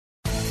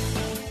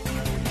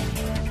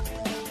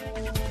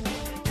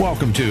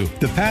Welcome to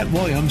the Pat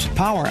Williams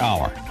Power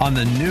Hour on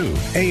the new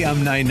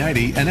AM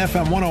 990 and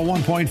FM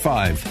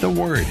 101.5, The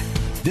Word.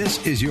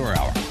 This is your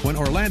hour when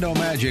Orlando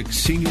Magic's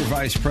Senior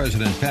Vice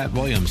President Pat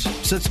Williams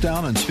sits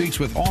down and speaks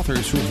with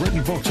authors who have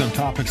written books on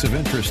topics of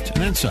interest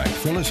and insight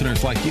for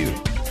listeners like you.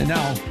 And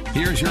now,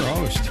 here's your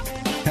host,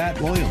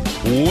 Pat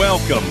Williams.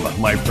 Welcome,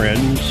 my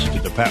friends, to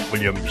the Pat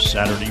Williams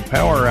Saturday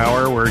Power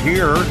Hour. We're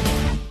here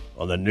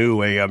on the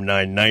new AM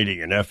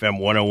 990 and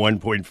FM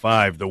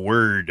 101.5, The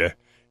Word,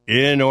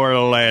 in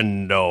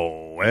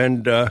Orlando.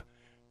 And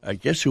I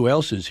guess who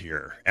else is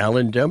here?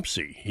 Alan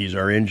Dempsey. He's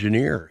our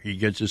engineer. He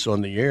gets us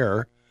on the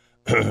air.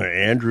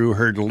 Andrew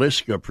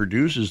Herdliska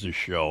produces the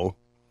show.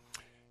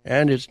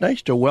 And it's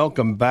nice to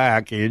welcome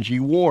back Angie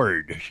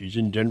Ward. She's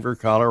in Denver,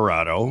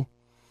 Colorado.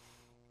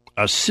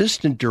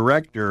 Assistant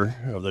Director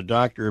of the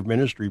Doctor of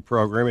Ministry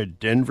program at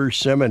Denver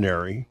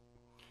Seminary.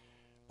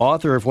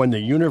 Author of When the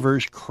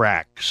Universe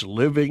Cracks,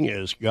 Living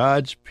as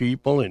God's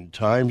People in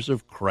Times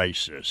of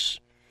Crisis.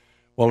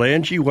 Well,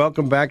 Angie,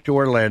 welcome back to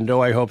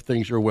Orlando. I hope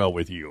things are well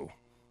with you.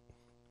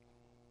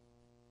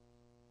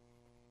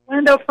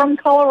 Orlando from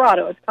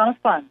Colorado. It's kind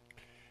of fun.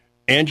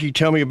 Angie,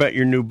 tell me about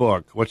your new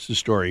book. What's the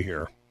story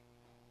here?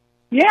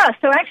 Yeah,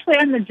 so actually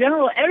I'm the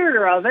general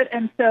editor of it,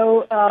 and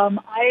so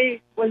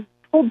I was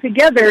pulled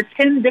together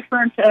 10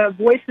 different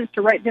voices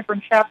to write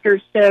different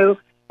chapters. So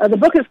the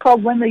book is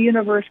called When the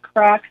Universe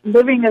Cracks,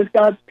 Living as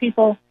God's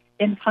People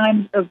in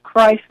Times of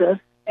Crisis.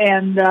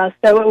 And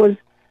so it was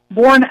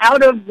born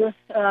out of this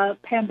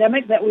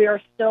pandemic that we are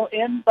still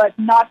in, but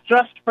not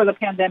just for the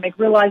pandemic.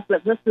 Realize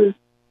that this is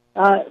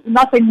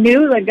nothing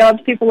new, that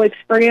God's people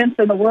experience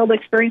and the world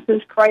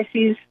experiences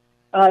crises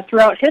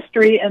throughout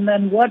history. And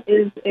then what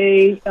is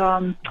a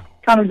kind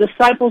of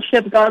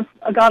discipleship,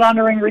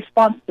 God-honoring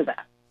response to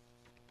that?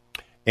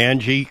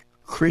 Angie,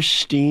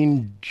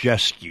 Christine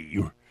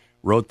Jeske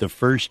wrote the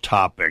first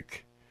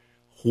topic.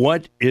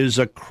 What is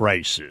a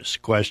crisis? ?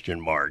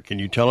 Can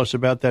you tell us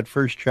about that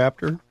first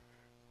chapter?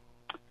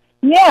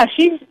 Yeah,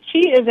 she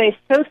is a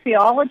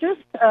sociologist,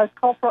 a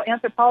cultural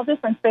anthropologist,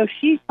 and so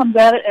she comes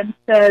at it and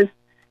says,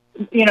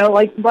 you know,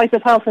 like the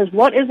title says,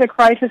 what is a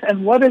crisis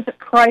and what does a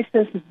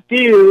crisis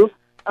do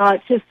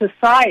to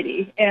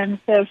society? And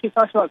so she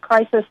talks about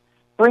crisis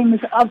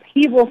brings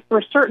upheaval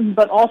for certain,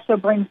 but also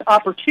brings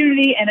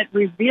opportunity, and it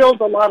reveals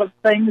a lot of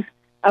things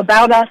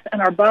about us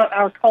and about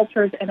our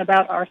cultures and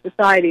about our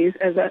societies.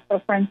 As a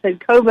friend said,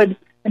 COVID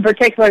in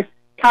particular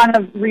kind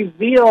of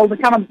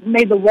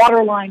made the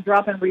waterline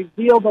drop and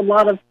revealed a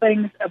lot of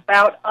things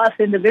about us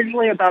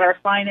individually, about our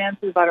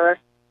finances, about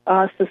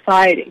our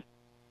society.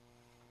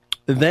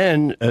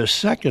 Then,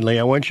 secondly,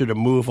 I want you to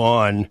move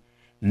on.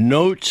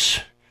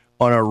 Notes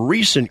on a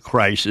recent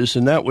crisis,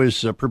 and that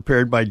was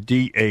prepared by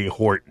D.A.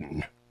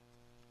 Horton.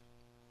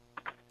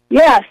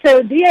 Yeah,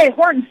 so D.A.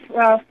 Horton's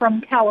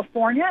from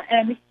California,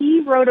 and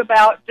he wrote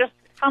about just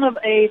kind of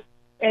a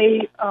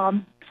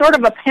sort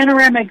of a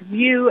panoramic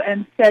view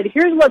and said,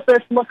 here's what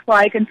this looks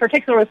like, in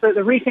particular with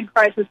the recent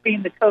crisis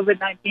being the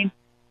COVID-19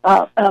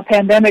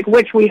 pandemic,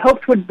 which we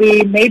hoped would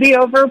be maybe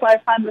over by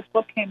the time this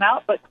book came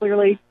out, but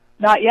clearly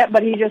not yet.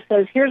 But he just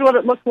says, here's what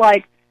it looked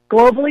like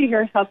globally,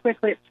 here's how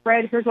quickly it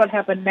spread, here's what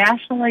happened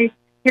nationally,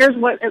 here's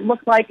what it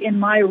looked like in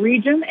my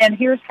region, and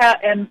here's how,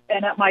 and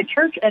at my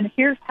church, and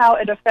here's how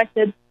it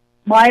affected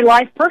my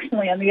life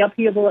personally and the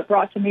upheaval it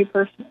brought to me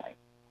personally.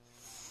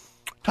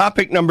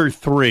 Topic number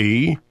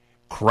 3,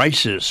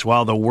 Crisis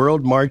While the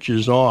World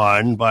Marches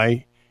On,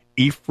 by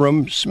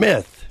Ephraim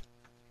Smith.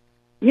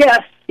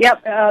 Yes,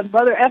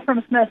 Brother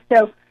Ephraim Smith.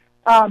 So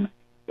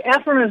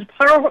Ephraim is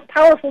a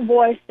powerful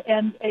voice,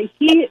 and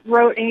he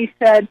wrote and he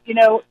said, you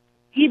know,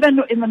 even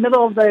in the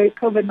middle of the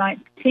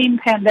COVID-19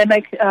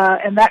 pandemic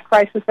and that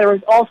crisis, there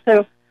was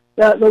also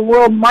the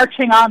world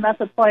marching on. That's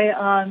a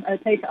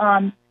take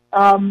on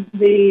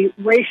the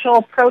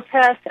racial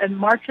protests and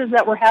marches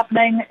that were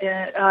happening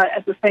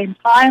at the same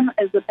time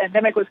as the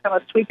pandemic was kind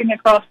of sweeping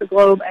across the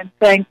globe, and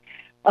saying,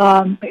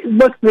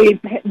 look,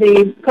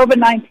 the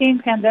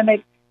COVID-19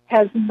 pandemic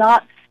has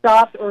not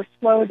stopped or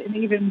slowed an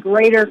even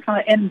greater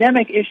kind of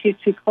endemic issue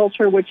to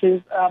culture, which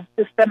is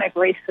systemic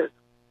racism.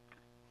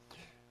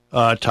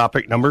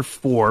 Topic number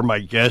 4, my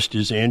guest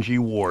is Angie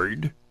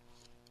Ward.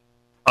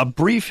 A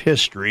Brief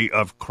History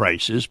of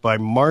Crisis by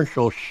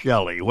Marshall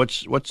Shelley.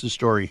 What's the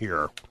story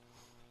here?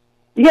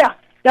 Yeah,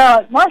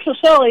 Marshall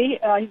Shelley,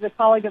 he's a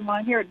colleague of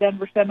mine here at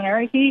Denver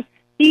Seminary. He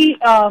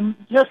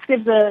just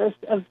gives a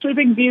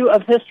sweeping view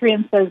of history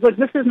and says, look,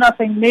 this is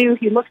nothing new.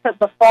 He looks at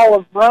the fall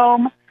of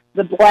Rome,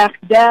 the Black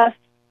Death,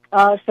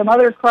 some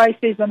other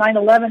crises, the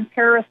 9/11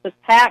 terrorist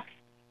attacks,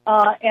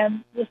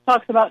 and just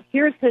talks about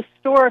here's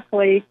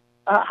historically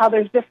how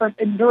there's different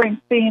enduring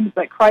themes,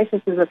 that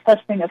crisis is a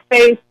testing of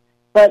faith,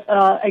 but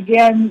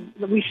again,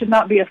 we should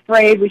not be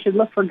afraid. We should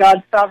look for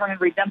God's sovereign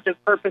and redemptive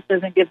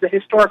purposes and give the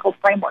historical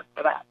framework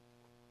for that.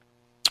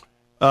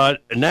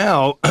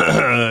 Now,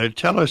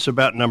 tell us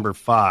about number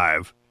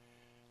 5,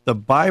 the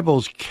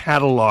Bible's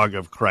Catalog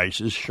of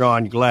Crisis,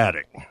 Sean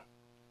Gladding.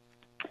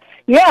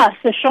 Yeah,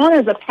 so Sean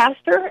is a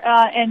pastor,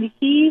 and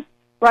he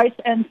writes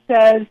and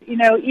says,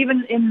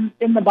 even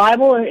in the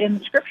Bible,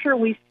 in Scripture,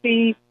 we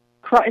see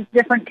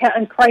different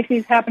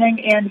crises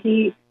happening, and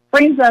he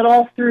frames that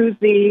all through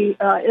the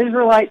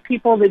Israelite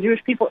people, the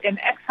Jewish people in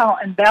exile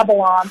in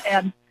Babylon,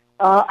 and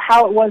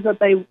how it was that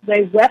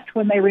they wept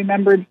when they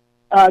remembered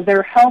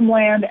their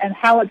homeland and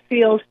how it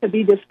feels to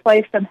be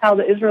displaced and how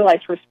the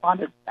Israelites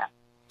responded to that.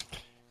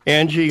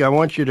 Angie, I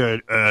want you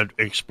to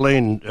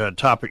explain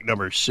topic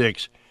number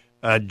 6.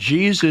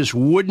 Jesus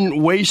Wouldn't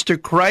Waste a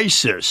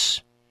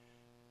Crisis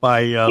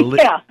by Lee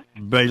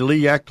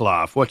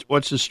Eckloff.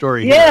 What's the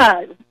story here?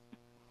 Yeah.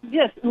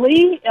 Yes,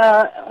 Lee,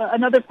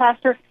 another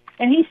pastor,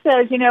 and he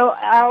says,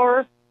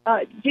 our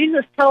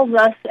Jesus tells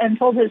us and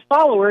told his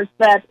followers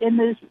that in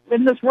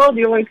this world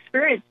you will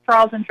experience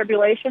trials and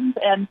tribulations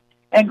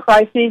and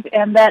crises,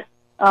 and that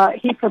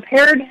he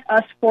prepared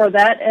us for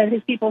that and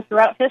his people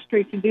throughout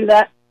history to do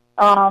that.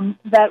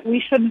 That we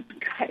shouldn't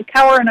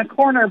cower in a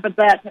corner, but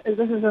that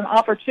this is an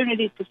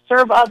opportunity to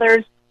serve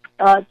others,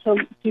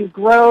 to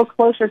grow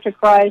closer to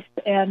Christ,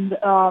 and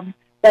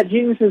that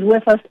Jesus is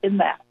with us in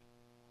that.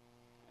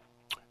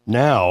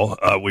 Now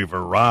we've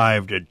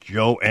arrived at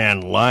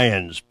Joanne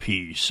Lyon's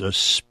piece, A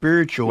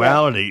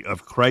Spirituality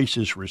of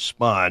Crisis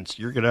Response.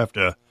 You're going to have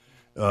to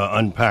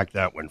unpack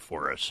that one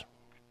for us.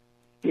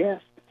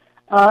 Yes.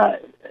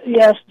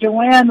 Yes,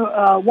 Joanne,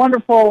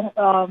 wonderful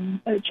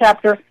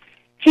chapter.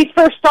 She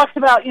first talks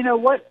about,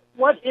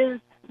 what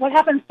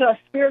happens to us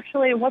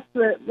spiritually, and what's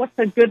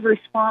a good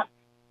response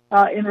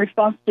in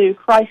response to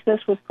crisis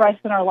with Christ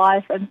in our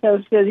life. And so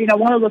she says,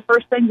 one of the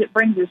first things it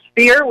brings is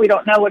fear. We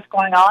don't know what's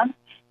going on.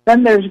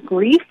 Then there's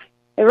grief.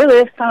 It really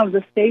is kind of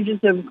the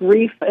stages of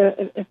grief,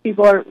 if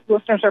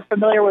listeners are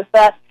familiar with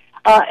that.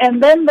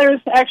 And then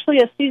there's actually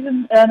a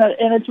season, and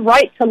it's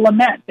right to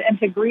lament and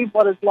to grieve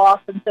what is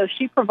lost. And so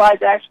she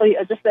provides actually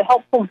just a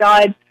helpful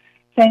guide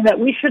saying that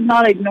we should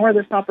not ignore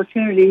this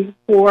opportunity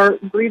for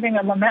grieving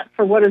and lament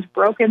for what is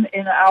broken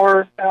in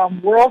our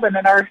world and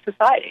in our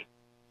society.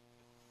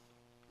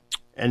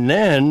 And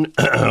then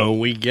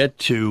we get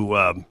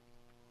to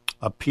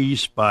a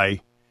piece by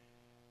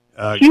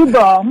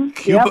Cubum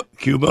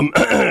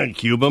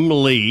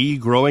Lee,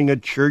 Growing a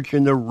Church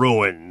in the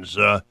Ruins.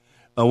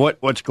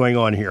 What's going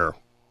on here?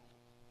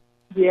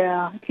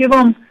 Yeah,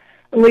 Cubum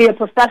Lee, a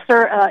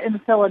professor in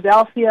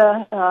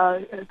Philadelphia,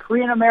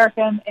 Korean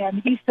American,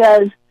 and he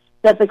says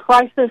that the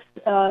crisis,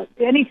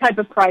 any type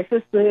of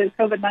crisis, the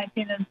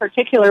COVID-19 in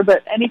particular,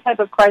 but any type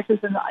of crisis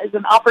is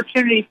an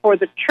opportunity for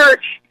the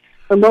church,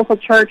 the local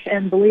church,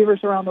 and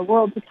believers around the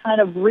world to kind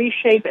of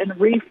reshape and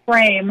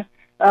reframe.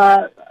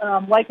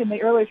 Like in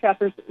the earlier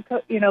chapters,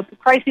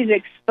 crises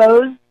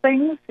expose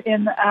things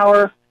in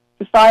our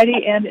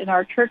society and in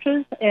our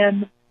churches,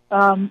 and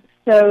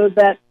so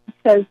that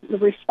says the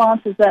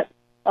response is that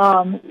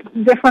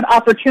different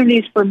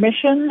opportunities for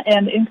mission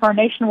and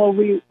incarnation will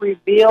be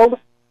revealed,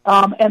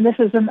 and this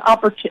is an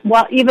opportunity.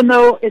 Well, even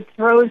though it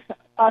throws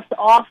us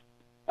off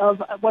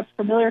of what's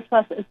familiar to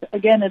us,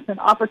 it's an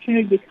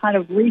opportunity to kind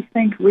of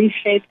rethink,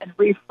 reshape, and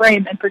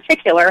reframe, in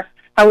particular,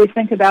 how we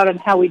think about and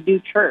how we do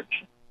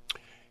church.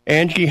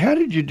 Angie, how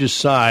did you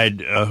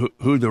decide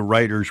who the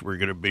writers were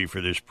going to be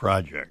for this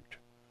project?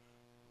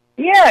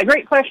 Yeah,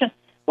 great question.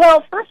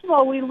 Well, first of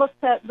all, we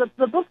looked at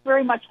the book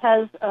very much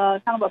has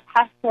kind of a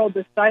pastoral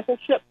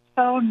discipleship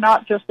tone,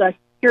 not just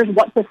here's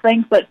what to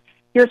think, but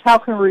here's how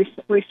can we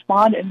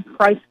respond in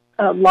Christ's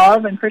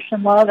love and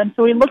Christian love. And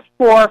so we looked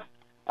for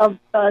kind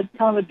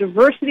of a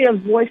diversity of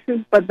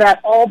voices, but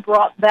that all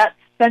brought that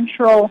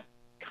central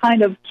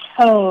kind of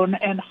tone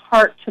and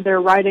heart to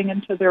their writing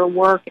and to their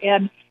work.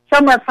 And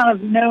some are kind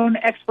of known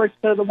experts,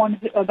 so the ones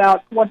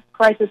about what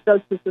crisis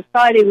does to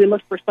society, we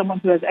look for someone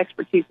who has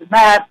expertise in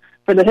that.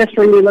 For the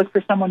history, we look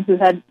for someone who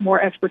had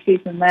more expertise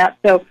in that.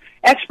 So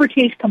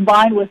expertise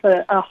combined with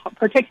a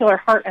particular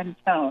heart and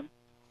tone.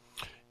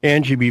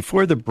 Angie,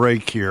 before the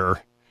break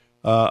here,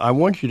 I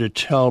want you to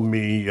tell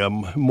me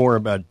more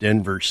about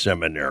Denver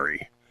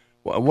Seminary.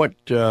 What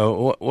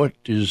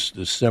is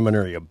the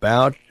seminary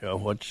about?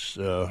 What's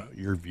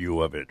your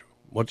view of it?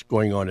 What's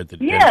going on at the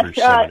Denver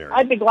Seminary?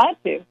 I'd be glad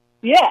to.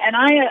 Yeah, and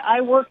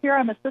I work here.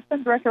 I'm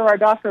assistant director of our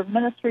Doctor of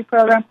Ministry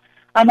program.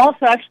 I'm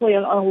also actually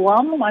an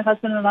alum. My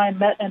husband and I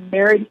met and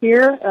married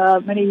here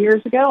many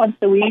years ago, and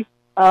so we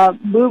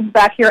moved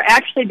back here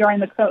actually during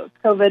the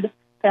COVID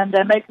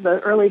pandemic,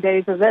 the early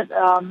days of it,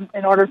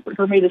 in order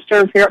for me to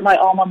serve here at my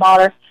alma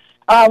mater.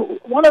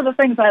 One of the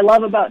things I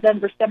love about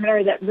Denver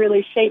Seminary that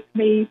really shaped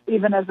me,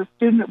 even as a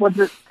student, was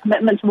its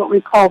commitment to what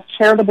we call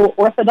charitable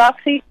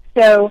orthodoxy.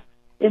 So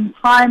in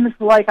times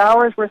like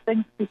ours where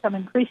things become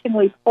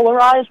increasingly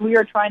polarized, we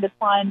are trying to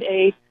find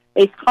a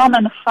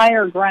common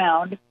higher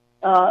ground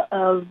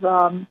of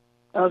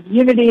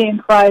unity in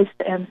Christ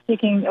and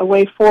seeking a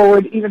way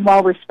forward, even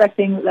while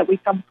respecting that we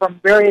come from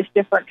various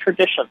different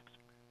traditions.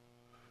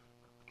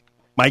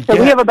 So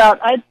we have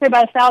I'd say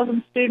about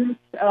 1,000 students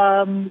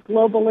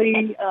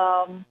globally,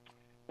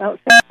 about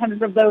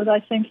 700 of those, I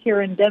think,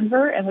 here in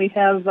Denver, and we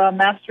have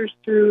master's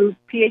through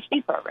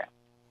PhD programs.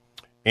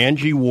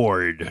 Angie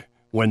Ward,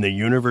 When the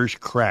Universe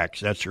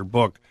Cracks, that's her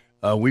book.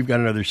 We've got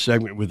another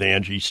segment with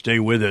Angie. Stay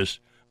with us.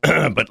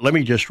 But let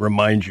me just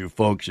remind you,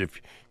 folks,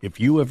 if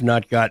you have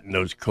not gotten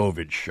those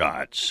COVID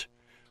shots,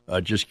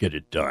 just get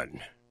it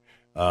done.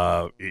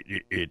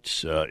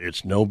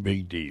 It's no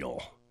big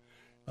deal.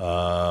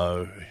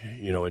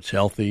 It's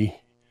healthy.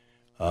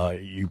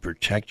 You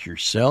protect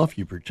yourself.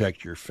 You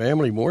protect your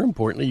family. More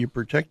importantly, you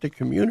protect the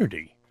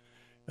community.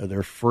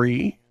 They're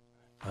free.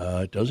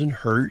 It doesn't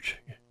hurt.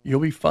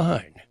 You'll be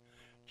fine.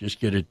 Just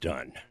get it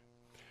done.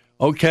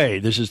 Okay,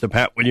 this is the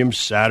Pat Williams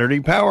Saturday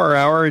Power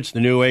Hour. It's the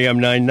new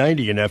AM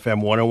 990 and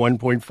FM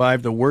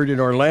 101.5, The Word in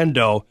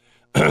Orlando.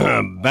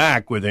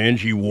 Back with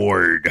Angie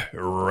Ward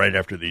right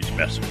after these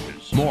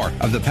messages. More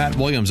of the Pat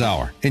Williams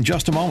Hour in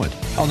just a moment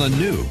on the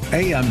new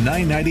AM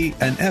 990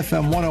 and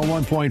FM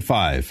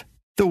 101.5,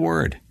 The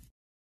Word.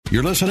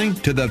 You're listening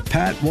to the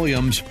Pat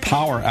Williams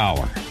Power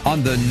Hour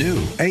on the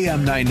new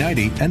AM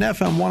 990 and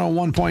FM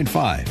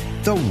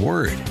 101.5, The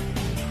Word.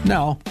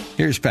 Now,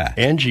 here's Pat.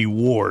 Angie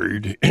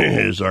Ward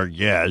is our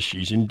guest.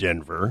 She's in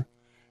Denver.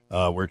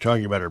 We're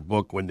talking about her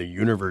book, When the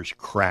Universe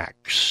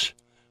Cracks,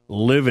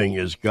 Living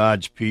as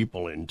God's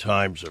People in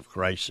Times of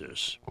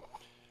Crisis.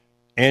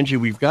 Angie,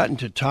 we've gotten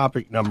to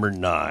topic number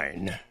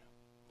 9.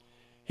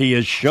 He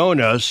has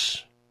shown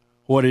us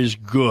what is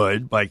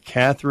good by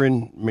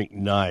Catherine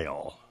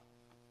McNeil.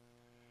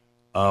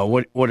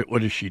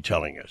 What is she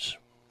telling us?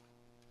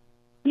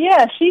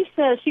 Yeah, she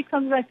says, she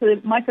comes back to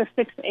Micah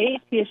 6:8.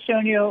 He has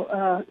shown you,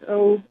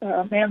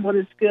 man, what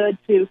is good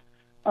to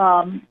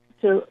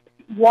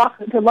walk,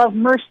 to love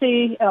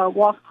mercy,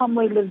 walk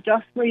humbly, live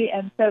justly.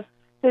 And so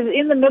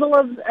in the middle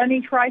of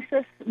any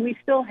crisis, we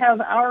still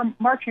have our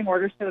marching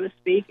orders, so to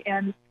speak,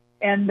 and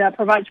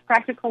provides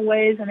practical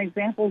ways and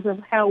examples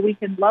of how we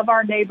can love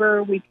our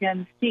neighbor, we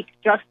can seek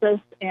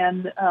justice,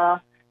 and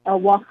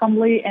walk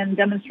humbly and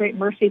demonstrate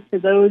mercy to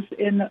those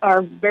in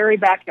our very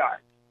backyard.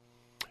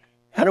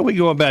 How do we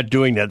go about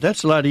doing that?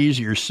 That's a lot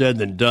easier said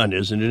than done,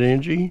 isn't it,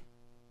 Angie?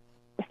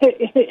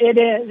 It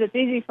is. It's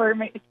easy for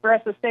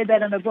us to say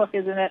that in a book,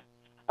 isn't it?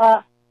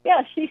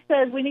 Yeah, she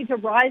says we need to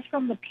rise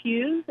from the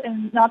pews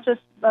and not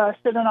just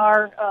sit in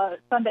our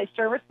Sunday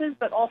services,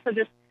 but also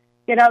just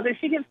get out there.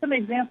 She gives some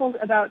examples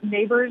about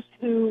neighbors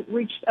who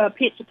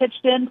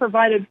pitched in,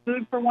 provided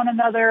food for one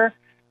another,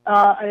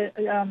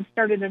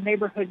 started a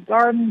neighborhood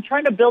garden,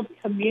 trying to build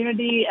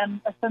community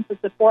and a sense of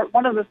support.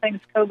 One of the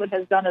things COVID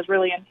has done is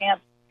really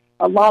enhance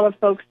a lot of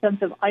folks'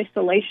 sense of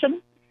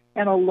isolation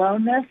and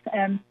aloneness.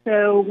 And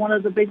so one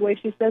of the big ways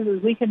she says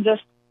is we can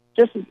just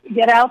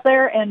get out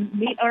there and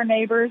meet our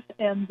neighbors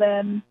and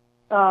then,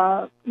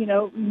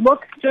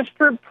 look just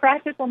for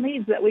practical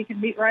needs that we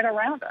can meet right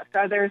around us.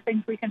 Are there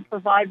things we can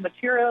provide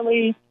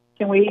materially?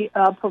 Can we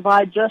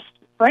provide just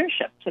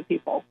friendship to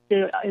people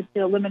to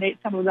eliminate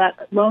some of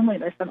that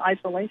loneliness and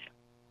isolation?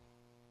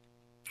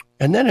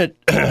 And then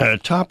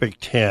at topic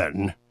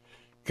 10,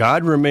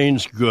 God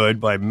Remains Good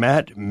by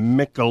Matt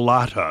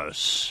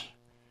Mikalatos.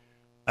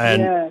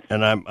 And yes.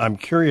 And I'm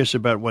curious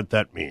about what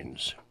that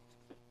means.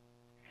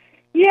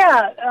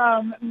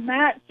 Yeah,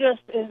 Matt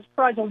just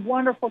provides a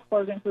wonderful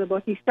closing to the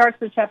book. He starts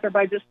the chapter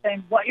by just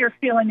saying what you're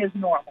feeling is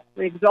normal.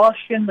 The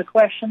exhaustion, the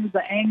questions,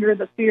 the anger,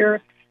 the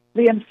fear,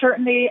 the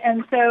uncertainty.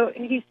 And so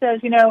he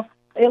says,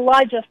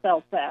 Elijah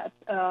felt that.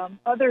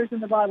 Others in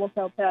the Bible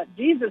felt that.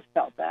 Jesus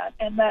felt that.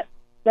 And that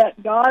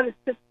God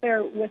sits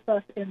there with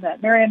us in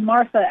that. Mary and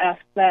Martha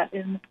asked that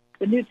in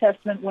the New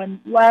Testament when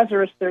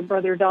Lazarus, their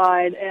brother,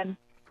 died.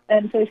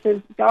 And so he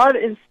says, God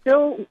is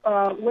still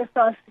with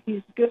us.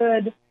 He's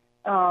good.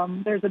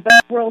 There's a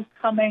better world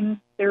coming.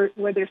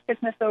 Where there's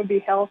sickness, there will be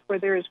health. Where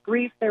there is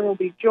grief, there will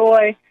be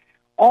joy.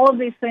 All of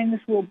these things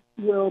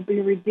will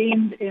be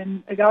redeemed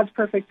in God's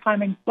perfect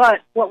timing.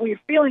 But what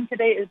we're feeling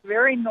today is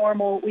very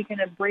normal. We can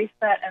embrace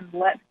that and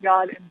let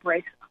God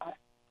embrace us.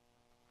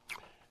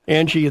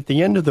 Angie, at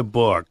the end of the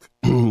book,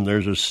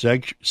 there's a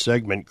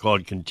segment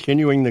called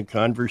Continuing the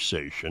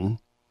Conversation,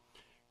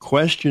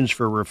 Questions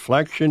for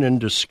Reflection and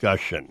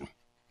Discussion.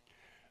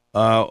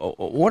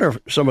 What are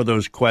some of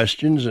those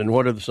questions, and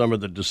what are some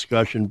of the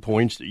discussion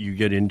points that you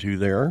get into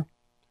there?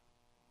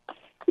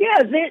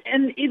 Yeah,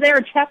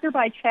 they're chapter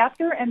by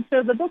chapter, and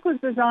so the book was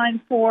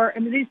designed for,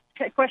 these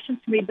questions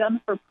can be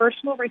done for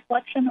personal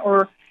reflection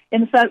or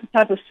in some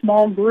type of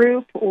small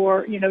group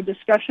or,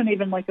 discussion,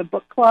 even like a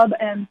book club.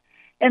 And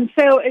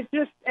so it's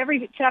just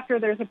every chapter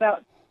there's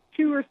about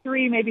 2 or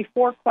 3, maybe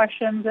 4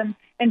 questions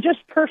and just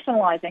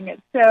personalizing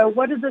it. So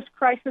what does this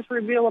crisis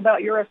reveal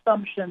about your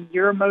assumptions,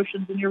 your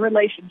emotions, and your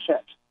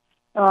relationships?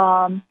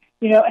 Have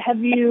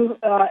you,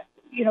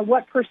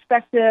 what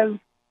perspective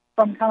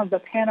from kind of the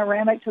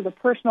panoramic to the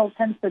personal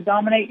tends to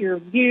dominate your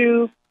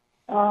view?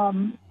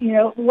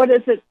 What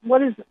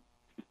is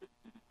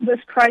this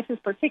crisis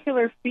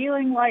particular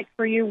feeling like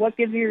for you? What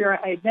gives you your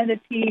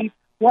identity?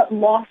 What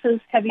losses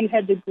have you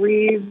had to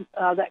grieve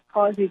that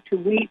cause you to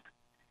weep?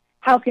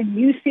 How can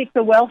you seek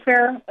the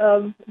welfare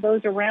of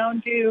those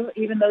around you,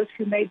 even those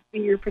who may be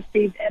your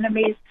perceived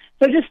enemies?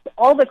 So just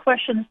all the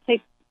questions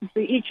take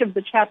each of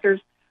the chapters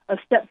a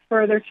step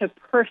further to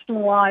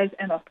personalize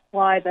and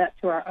apply that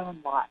to our own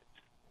lives.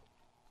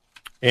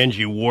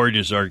 Angie Ward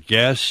is our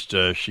guest.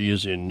 She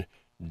is in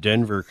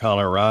Denver,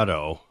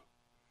 Colorado.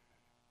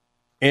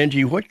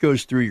 Angie, what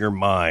goes through your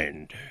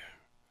mind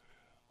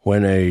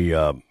when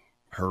a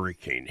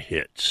hurricane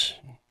hits?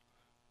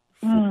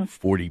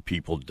 40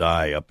 people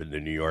die up in the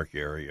New York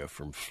area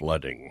from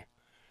flooding.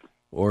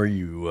 Or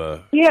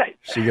you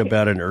see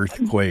about an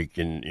earthquake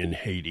in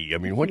Haiti. I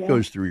mean, what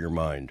goes through your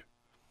mind?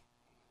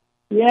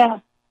 Yeah.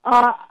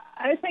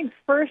 I think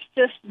first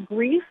just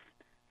grief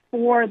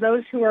for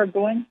those who are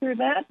going through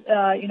that.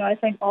 I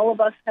think all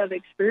of us have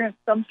experienced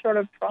some sort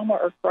of trauma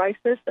or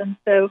crisis, and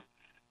so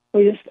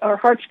our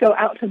hearts go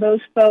out to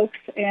those folks.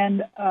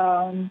 And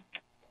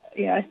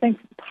I think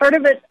part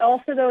of it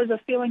also, though, is a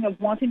feeling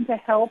of wanting to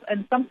help,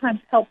 and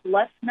sometimes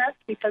helplessness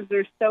because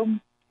there's so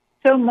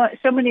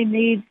many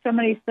needs, so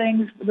many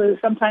things.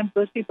 Sometimes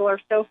those people are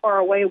so far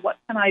away. What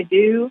can I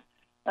do?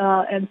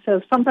 And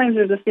so sometimes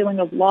there's a feeling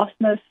of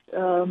lostness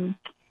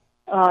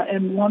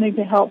and wanting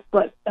to help,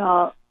 but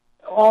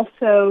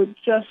also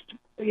just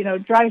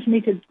drives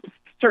me to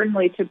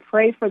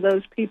pray for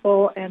those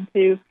people and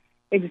to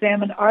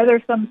examine, are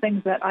there some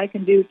things that I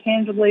can do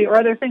tangibly, or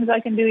are there things I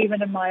can do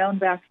even in my own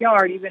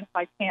backyard, even if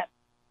I can't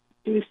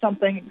do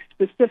something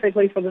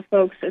specifically for the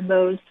folks in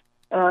those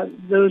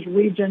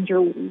regions or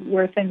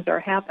where things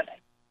are happening.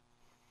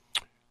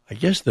 I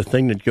guess the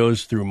thing that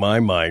goes through my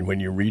mind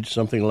when you read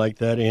something like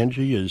that,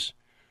 Angie, is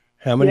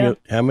how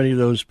many of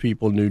those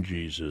people knew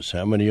Jesus?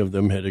 How many of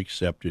them had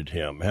accepted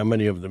him? How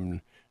many of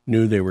them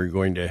knew they were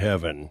going to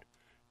heaven?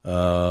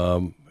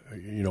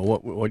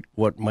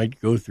 What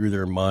might go through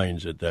their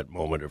minds at that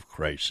moment of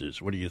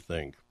crisis? What do you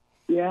think?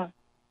 Yeah.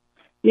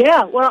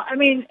 Well, I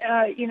mean,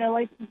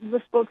 like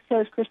this book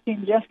says,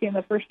 Christine Jeske in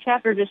the first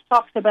chapter just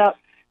talks about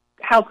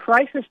how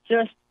crisis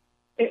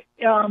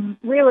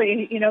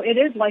really, it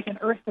is like an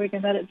earthquake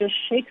in that it just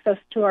shakes us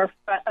to our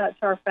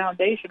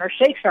foundation, or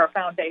shakes our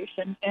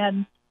foundation.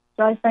 And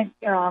so I think,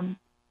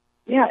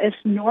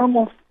 it's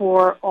normal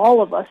for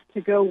all of us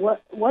to go,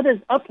 what is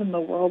up in the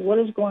world? What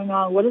is going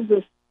on? What is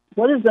this?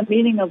 What is the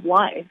meaning of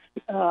life?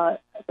 I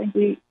think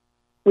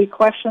we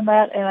question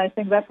that, and I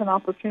think that's an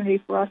opportunity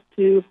for us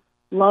to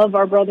love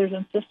our brothers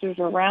and sisters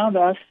around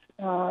us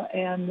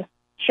and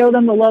show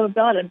them the love of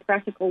God in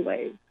practical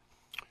ways.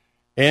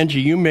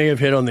 Angie, you may have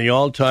hit on the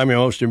all-time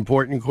most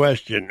important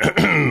question.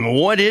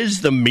 What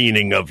is the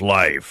meaning of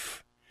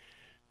life?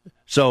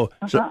 So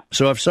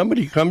if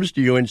somebody comes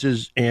to you and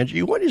says,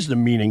 Angie, what is the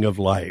meaning of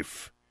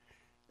life?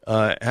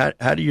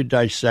 How do you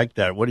dissect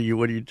that? What do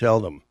you tell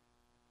them?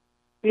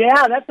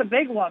 Yeah, that's a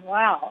big one.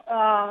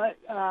 Wow.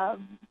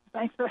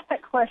 Thanks for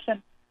that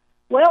question.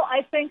 Well,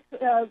 I think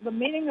the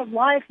meaning of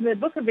life, the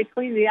book of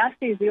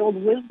Ecclesiastes, the old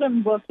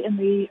wisdom book in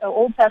the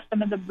Old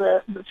Testament of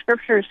the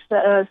Scriptures,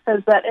 says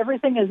that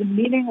everything is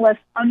meaningless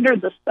under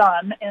the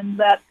sun, and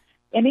that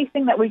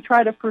anything that we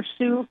try to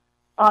pursue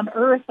on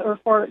earth or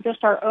for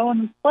just our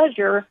own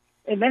pleasure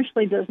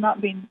eventually does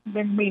not bring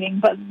meaning.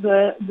 But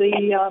the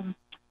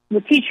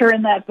teacher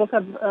in that book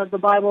of the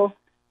Bible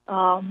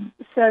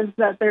says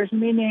that there's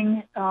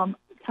meaning kind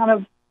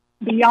of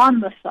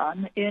beyond the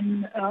sun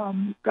in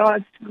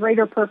God's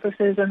greater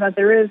purposes, and that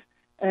there is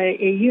a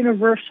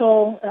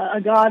universal, a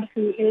God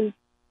who is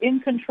in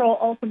control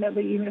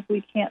ultimately, even if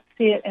we can't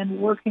see it, and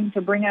working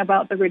to bring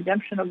about the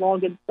redemption of all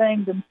good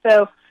things. And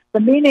so the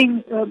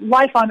meaning,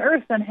 life on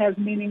earth then has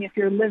meaning if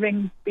you're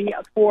living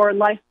for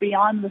life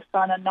beyond the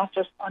sun and not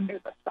just under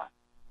the sun.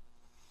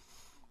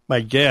 My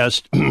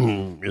guest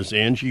is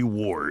Angie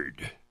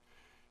Ward.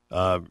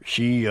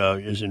 She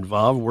is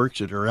involved,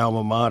 works at her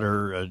alma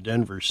mater,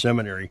 Denver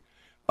Seminary.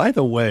 By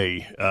the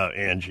way,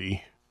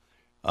 Angie,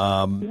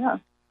 how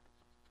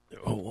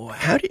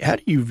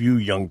do you view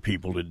young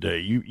people today?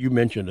 You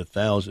mentioned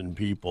 1,000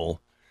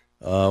 people.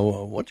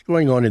 What's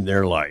going on in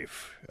their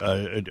life?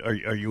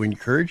 Are you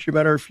encouraged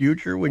about our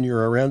future when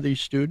you're around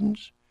these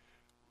students?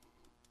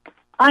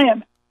 I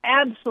am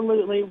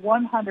absolutely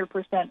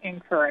 100%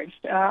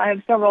 encouraged. I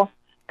have several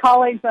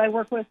colleagues I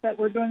work with that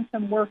we're doing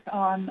some work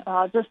on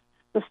just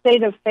the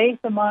state of faith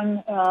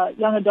among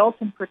young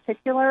adults in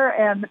particular,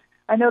 and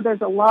I know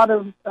there's a lot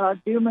of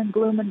doom and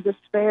gloom and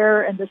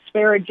despair and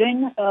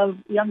disparaging of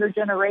younger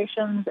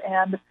generations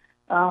and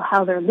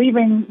how they're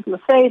leaving the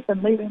faith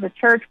and leaving the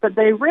church, but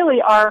they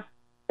really are.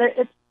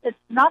 It's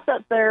not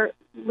that they're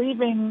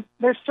leaving;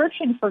 they're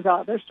searching for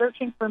God. They're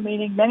searching for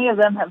meaning. Many of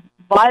them have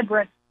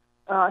vibrant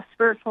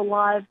spiritual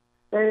lives.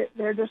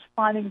 They're just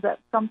finding that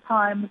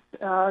sometimes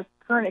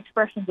current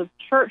expressions of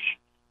church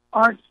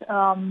aren't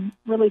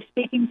really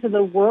speaking to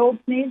the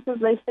world's needs as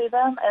they see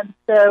them, and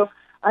so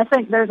I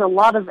think there's a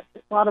lot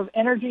of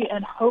energy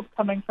and hope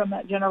coming from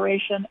that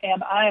generation,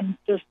 and I am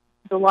just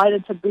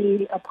delighted to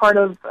be a part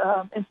of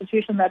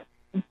institution that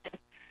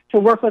to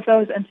work with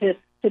those and to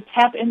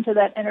tap into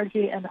that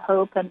energy and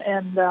hope, and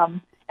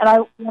I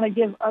want to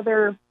give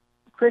other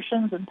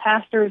Christians and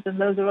pastors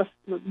and those of us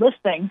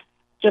listening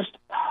just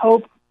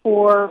hope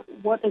for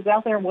what is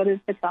out there and what is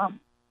to come.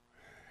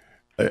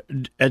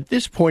 At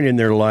this point in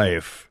their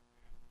life,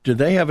 do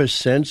they have a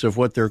sense of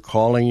what their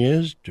calling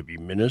is? To be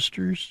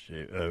ministers,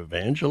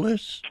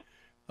 evangelists?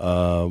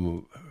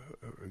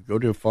 go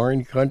to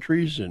foreign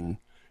countries and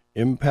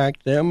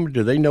impact them?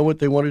 Do they know what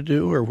they want to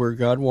do or where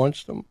God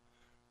wants them?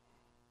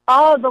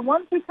 The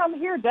ones who come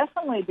here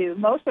definitely do.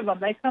 Most of them,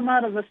 they come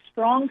out of a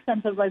strong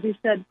sense of, like you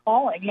said,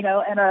 calling,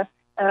 and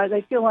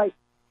they feel like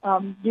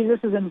Jesus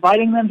is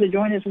inviting them to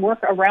join his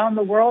work around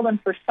the world.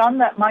 And for some,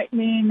 that might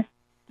mean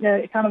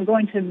kind of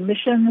going to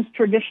missions,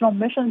 traditional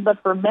missions,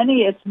 but for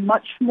many, it's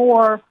much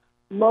more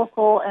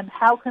local. And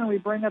how can we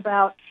bring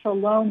about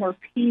shalom or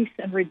peace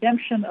and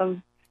redemption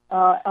of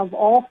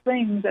all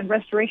things and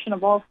restoration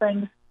of all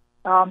things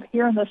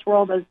here in this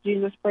world, as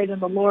Jesus prayed in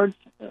the Lord's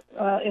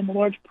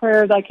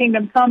Prayer, "Thy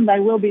kingdom come, Thy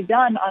will be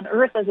done on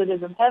earth as it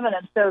is in heaven."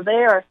 And so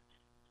they are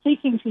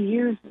seeking to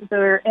use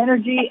their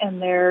energy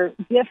and their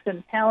gifts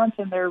and talents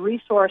and their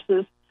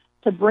resources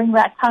to bring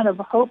that kind of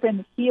hope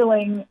and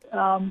healing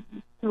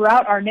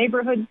throughout our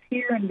neighborhoods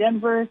here in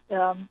Denver,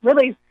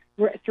 really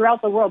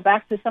throughout the world,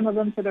 back to some of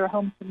them to their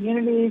home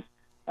communities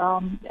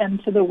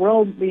and to the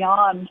world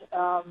beyond.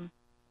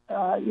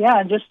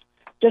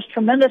 Just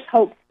tremendous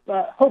hope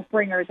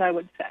bringers, I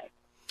would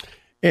say.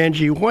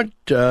 Angie, what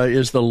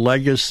is the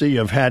legacy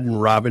of Haddon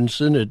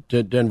Robinson at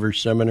Denver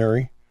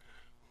Seminary?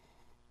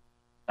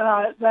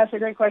 That's a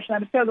great question.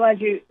 I'm so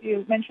glad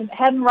you mentioned.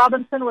 Haddon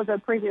Robinson was a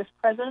previous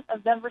president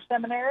of Denver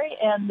Seminary,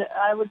 and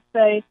I would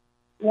say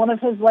one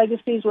of his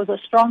legacies was a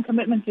strong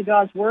commitment to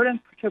God's Word and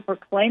to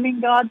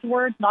proclaiming God's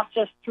Word, not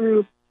just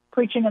through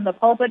preaching in the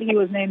pulpit. He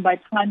was named by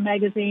Time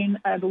magazine,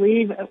 I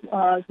believe,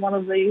 as one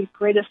of the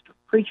greatest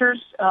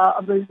preachers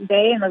of his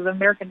day and of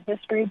American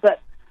history, but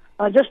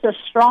just a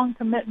strong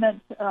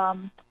commitment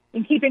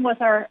in keeping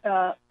with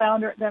our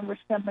founder at Denver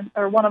Seminary,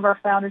 or one of our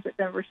founders at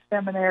Denver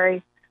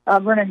Seminary,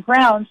 Vernon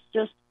Grounds,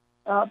 just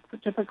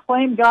to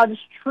proclaim God's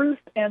truth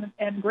and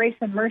grace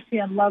and mercy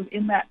and love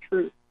in that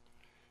truth.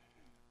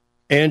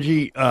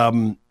 Angie,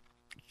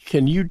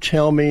 can you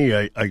tell me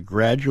a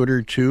graduate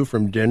or two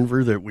from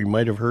Denver that we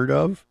might have heard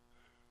of?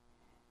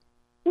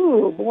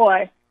 Ooh,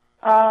 boy.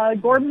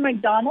 Gordon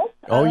McDonald.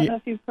 I don't know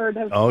if you've heard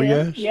of him. Oh,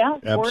 yes. Yeah,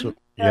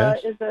 Absolutely.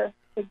 Gordon is a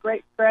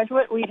great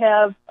graduate. We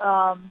have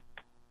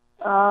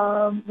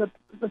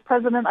the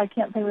president, I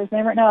can't think of his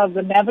name right now, of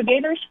the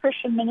Navigators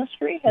Christian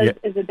Ministry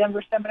is a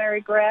Denver Seminary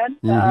grad.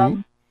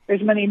 Mm-hmm.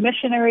 There's many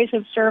missionaries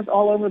who've served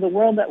all over the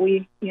world that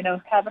we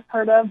haven't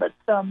heard of, but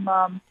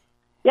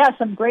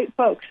some great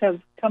folks have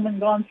come and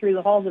gone through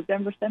the halls of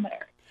Denver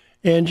Seminary.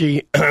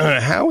 Angie,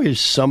 how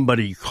is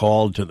somebody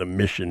called to the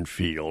mission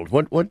field?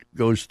 What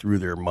goes through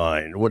their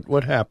mind?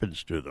 What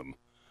happens to them?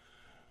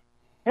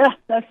 Yeah,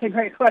 that's a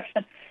great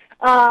question.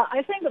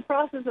 I think the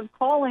process of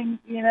calling,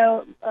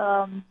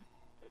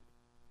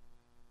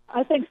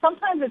 I think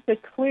sometimes it's a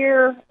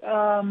clear,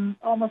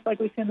 almost like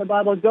we see in the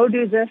Bible, go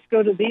do this,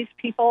 go to these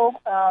people.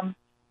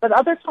 But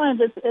other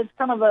times it's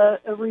kind of a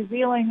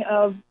revealing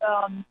of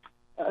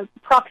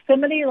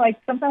proximity. Like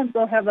sometimes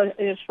they'll have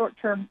a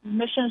short-term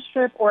mission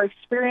trip or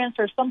experience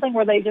or something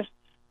where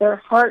their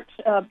heart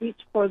beats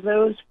for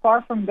those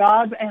far from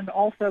God and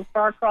also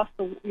far across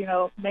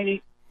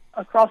maybe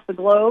across the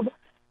globe.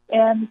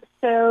 And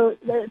so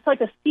it's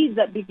like a seed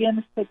that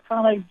begins to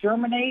kind of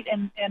germinate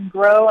and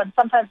grow, and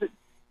sometimes it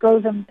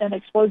grows and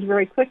explodes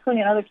very quickly,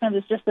 and other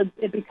times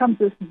it becomes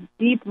this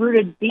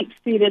deep-rooted,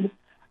 deep-seated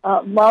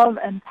love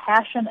and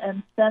passion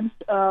and sense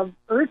of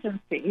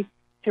urgency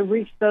to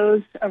reach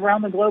those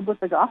around the globe with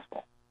the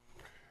gospel.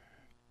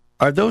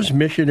 Are those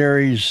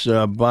missionaries,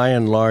 by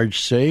and large,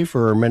 safe,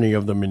 or are many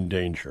of them in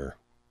danger?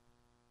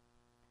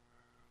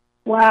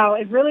 Wow,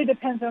 it really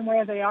depends on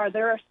where they are.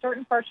 There are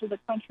certain parts of the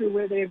country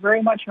where they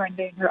very much are in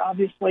danger.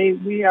 Obviously,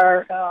 we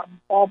are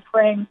all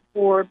praying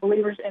for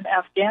believers in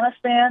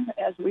Afghanistan.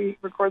 As we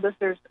record this,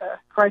 there's a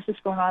crisis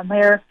going on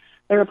there.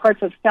 There are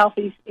parts of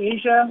Southeast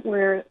Asia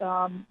where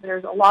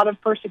there's a lot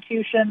of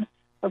persecution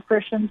of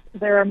Christians.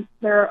 There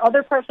are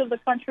other parts of the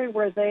country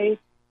where they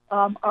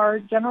are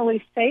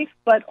generally safe,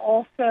 but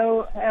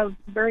also have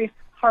very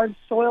hard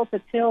soil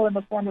to till in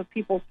the form of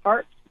people's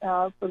hearts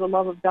for the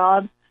love of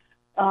God.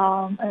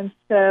 And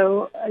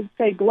so I'd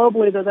say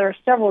globally that there are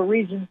several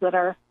regions that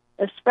are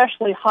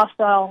especially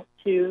hostile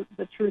to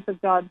the truth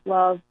of God's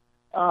love,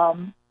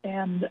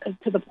 and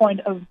to the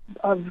point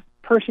of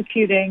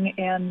persecuting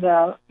and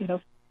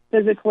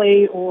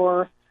physically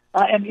or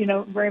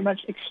very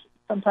much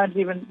sometimes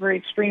even very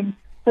extreme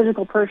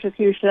physical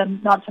persecution.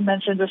 Not to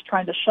mention just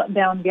trying to shut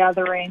down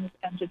gatherings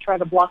and to try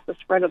to block the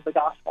spread of the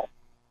gospel.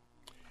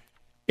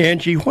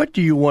 Angie, what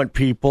do you want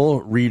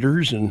people,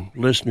 readers and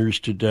listeners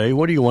today,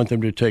 what do you want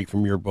them to take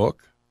from your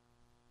book?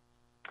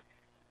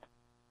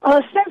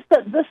 A sense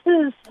that this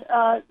is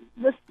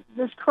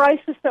this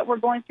crisis that we're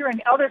going through,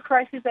 and other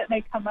crises that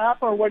may come up,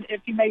 or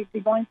if you may be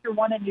going through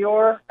one in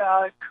your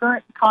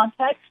current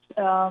context,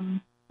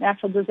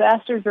 natural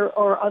disasters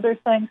or other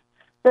things,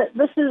 that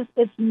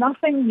it's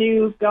nothing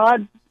new.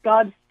 God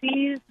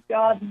sees,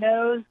 God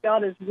knows,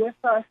 God is with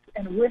us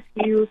and with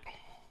you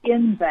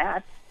in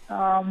that.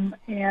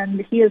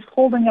 And he is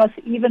holding us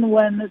even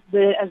when, as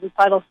the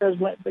title says,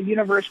 when the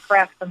universe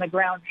cracks and the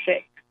ground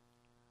shakes.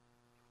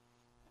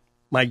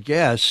 My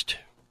guest,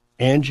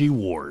 Angie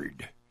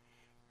Ward.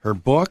 Her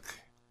book,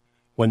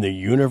 When the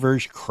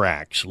Universe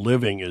Cracks,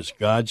 Living as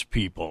God's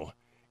People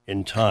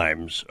in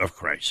Times of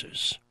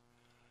Crisis.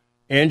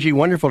 Angie,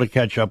 wonderful to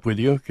catch up with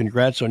you.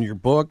 Congrats on your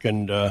book,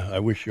 and I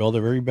wish you all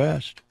the very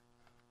best.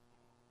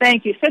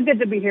 Thank you. So good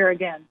to be here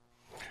again.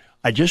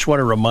 I just want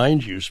to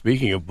remind you,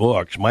 speaking of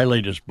books, my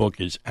latest book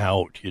is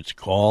out. It's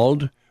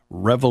called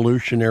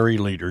Revolutionary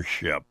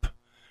Leadership.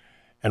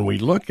 And we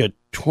look at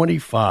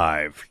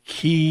 25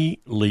 key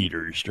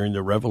leaders during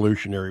the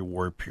Revolutionary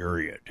War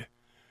period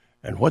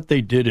and what they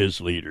did as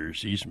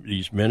leaders,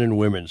 these men and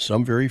women,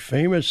 some very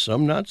famous,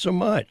 some not so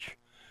much.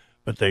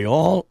 But they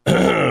all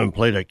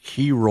played a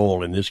key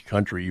role in this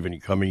country even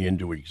coming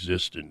into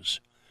existence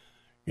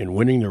in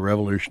winning the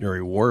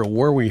Revolutionary War, a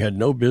war we had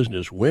no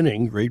business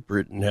winning. Great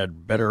Britain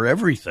had better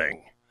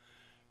everything.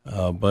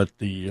 But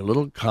the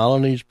little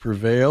colonies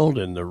prevailed,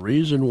 and the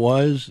reason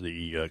was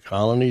the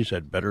colonies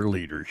had better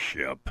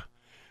leadership.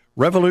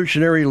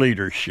 Revolutionary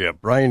Leadership.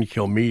 Brian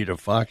Kilmeade of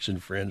Fox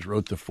and Friends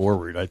wrote the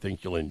foreword. I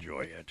think you'll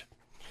enjoy it.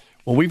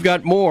 Well, we've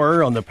got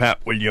more on the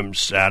Pat Williams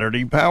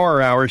Saturday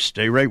Power Hour.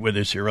 Stay right with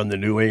us here on the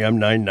new AM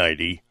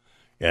 990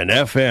 and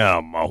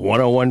FM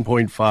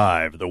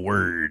 101.5, The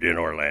Word in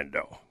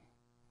Orlando.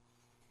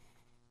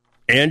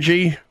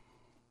 Angie?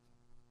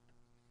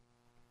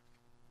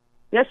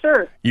 Yes,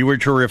 sir. You were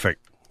terrific.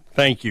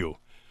 Thank you.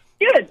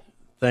 Good.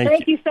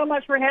 Thank you so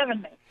much for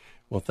having me.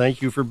 Well,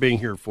 thank you for being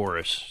here for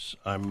us.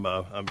 I'm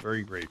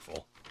very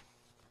grateful.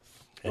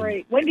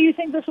 Great. When do you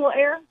think this will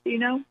air? Do you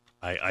know?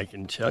 I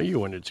can tell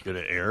you when it's going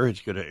to air.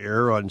 It's going to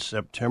air on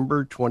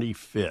September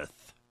 25th.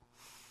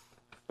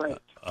 Great.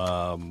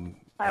 And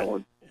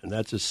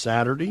that's a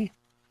Saturday,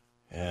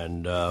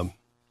 and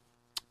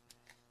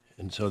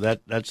so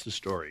that's the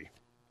story.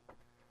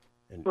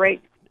 And,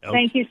 great.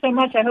 Thank you so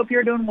much. I hope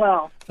you're doing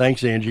well.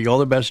 Thanks, Angie. All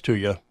the best to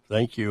you.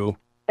 Thank you.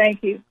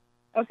 Thank you.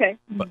 Okay.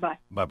 Bye.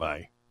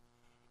 Bye-bye.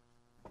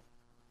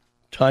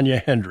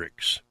 Tanya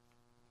Hendrix.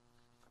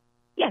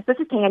 Yes, this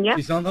is Tanya.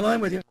 She's on the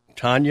line with you.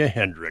 Tanya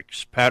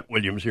Hendrix. Pat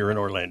Williams here in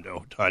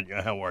Orlando.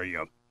 Tanya, how are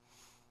you?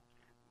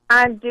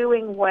 I'm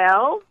doing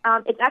well.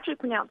 It's actually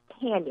pronounced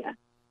Tanya.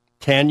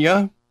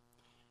 Tanya?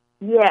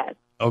 Yes.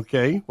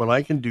 Okay. Well,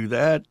 I can do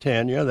that,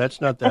 Tanya. That's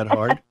not that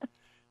hard.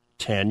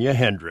 Tanya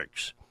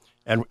Hendrix.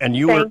 And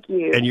Thank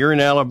you. And you're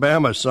in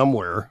Alabama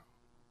somewhere.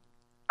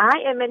 I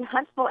am in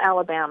Huntsville,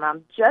 Alabama.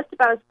 I'm just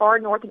about as far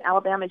north in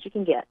Alabama as you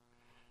can get.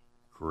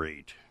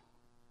 Great.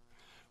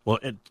 Well,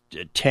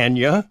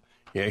 Tanya,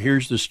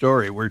 here's the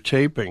story. We're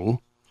taping.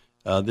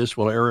 This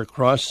will air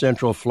across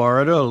Central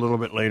Florida a little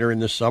bit later in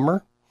the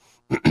summer.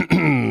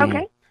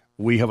 Okay.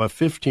 We have a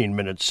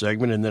 15-minute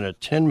segment and then a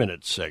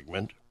 10-minute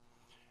segment.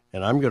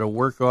 And I'm going to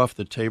work off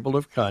the table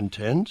of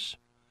contents.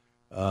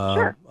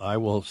 Sure. I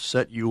will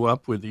set you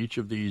up with each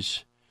of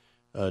these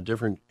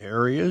different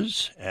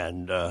areas,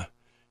 and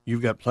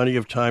you've got plenty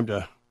of time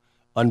to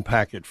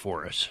unpack it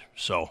for us.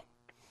 So,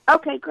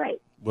 okay,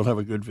 great. We'll have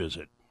a good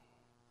visit.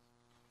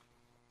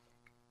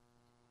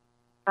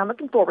 I'm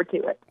looking forward to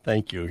it.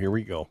 Thank you. Here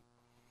we go.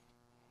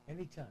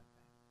 Anytime.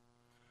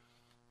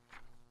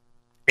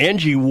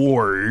 Angie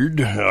Ward,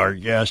 our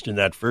guest in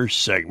that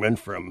first segment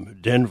from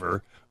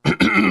Denver,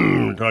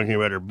 talking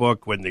about her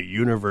book, When the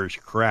Universe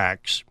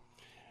Cracks.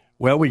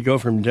 Well, we go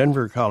from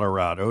Denver,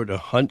 Colorado to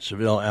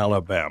Huntsville,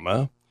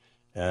 Alabama,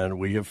 and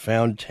we have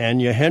found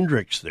Tanya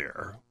Hendrix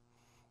there,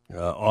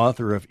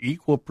 author of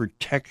Equal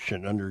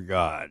Protection Under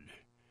God,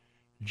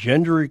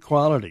 Gender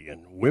Equality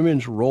and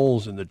Women's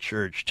Roles in the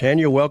Church.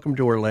 Tanya, welcome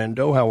to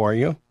Orlando. How are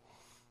you?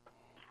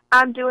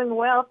 I'm doing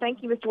well.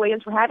 Thank you, Mr.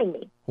 Williams, for having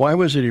me. Why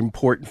was it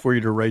important for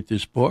you to write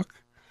this book?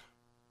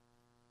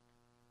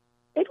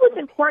 It was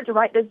important to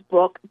write this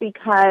book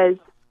because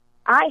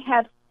I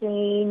have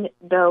seen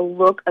the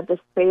look of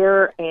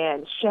despair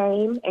and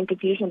shame and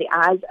confusion in the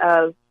eyes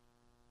of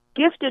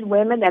gifted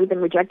women that have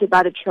been rejected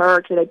by the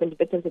church, or they've been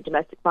victims of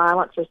domestic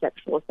violence or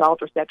sexual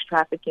assault or sex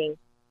trafficking.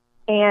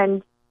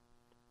 And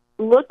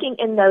looking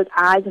in those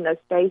eyes and those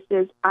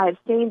faces, I have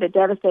seen the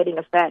devastating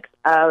effects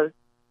of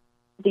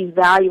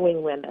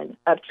devaluing women,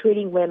 of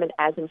treating women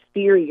as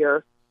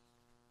inferior.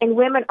 And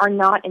women are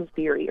not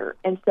inferior.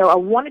 And so I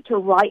wanted to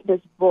write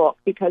this book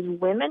because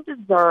women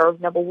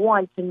deserve, number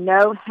one, to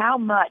know how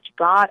much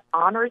God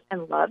honors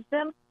and loves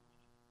them.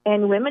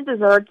 And women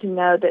deserve to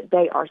know that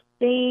they are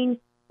seen,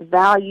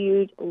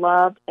 valued,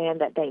 loved,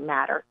 and that they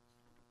matter.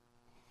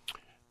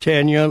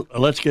 Tanya,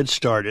 let's get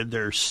started.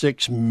 There are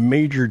 6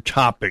 major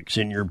topics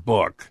in your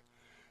book.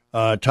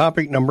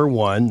 Topic number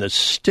 1, the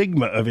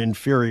stigma of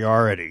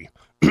inferiority.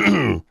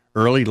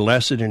 Early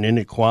lesson in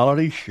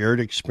inequality, shared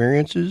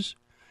experiences.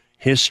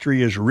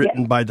 History is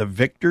written by the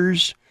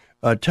victors.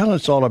 Tell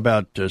us all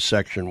about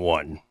Section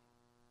 1.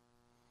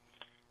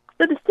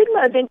 So the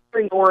stigma of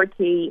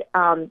inferiority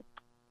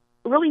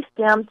really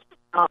stems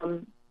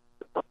from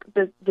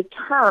the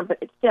term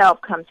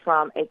itself comes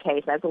from a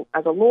case. As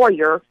a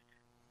lawyer,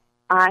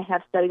 I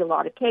have studied a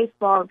lot of case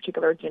law, in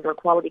particular gender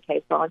equality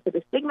case law. And so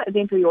the stigma of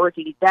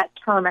inferiority, that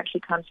term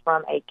actually comes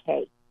from a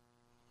case.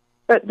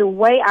 But the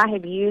way I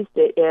have used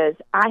it is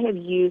I have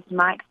used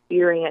my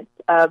experience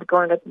of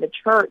growing up in the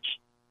church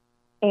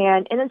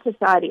and in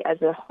society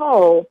as a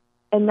whole,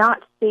 and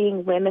not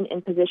seeing women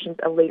in positions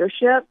of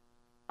leadership.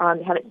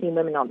 Haven't seen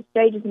women on the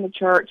stages in the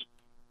church.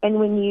 And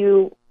when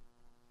you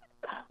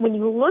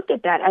look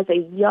at that as a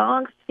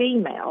young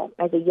female,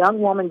 as a young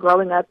woman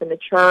growing up in the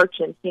church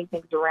and seeing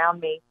things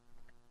around me,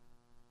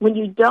 when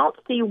you don't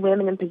see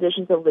women in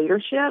positions of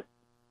leadership,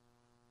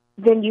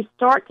 then you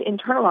start to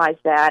internalize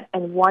that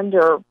and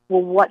wonder,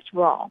 well, what's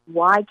wrong?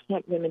 Why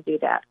can't women do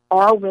that?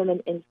 Are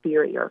women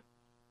inferior?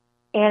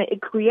 And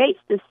it creates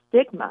this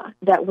stigma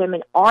that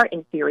women are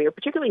inferior,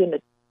 particularly in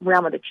the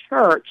realm of the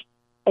church,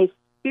 a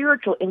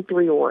spiritual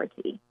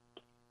inferiority.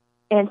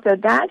 And so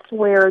that's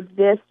where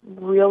this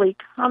really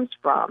comes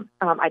from.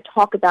 I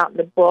talk about in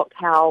the book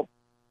how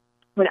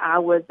when I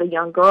was a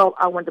young girl,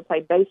 I wanted to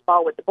play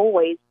baseball with the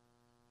boys,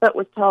 but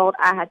was told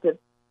I had to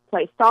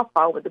play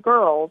softball with the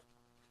girls.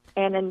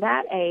 And in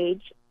that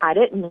age, I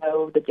didn't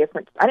know the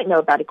difference. I didn't know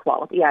about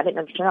equality. I didn't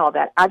understand all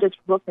that. I just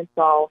looked and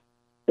saw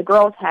the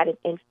girls had an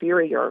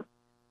inferior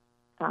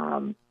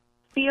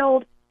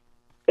field.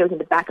 It was in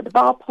the back of the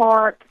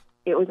ballpark.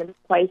 It was in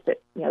a place that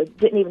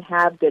didn't even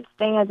have good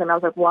stands. And I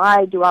was like,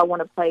 why do I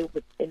want to play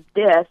in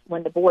this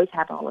when the boys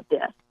have all of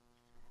this?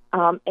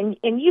 And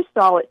you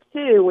saw it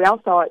too. We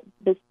all saw it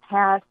this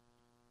past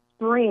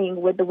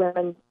spring with the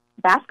women's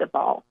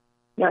basketball.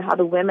 How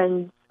the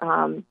women's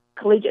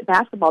collegiate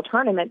basketball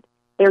tournament,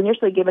 they were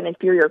initially given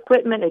inferior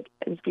equipment,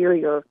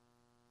 inferior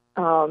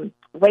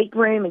weight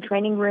room and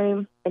training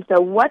room. And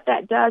so what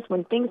that does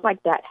when things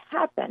like that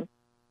happen,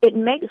 it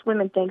makes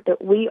women think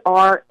that we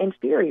are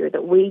inferior,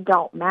 that we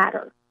don't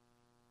matter.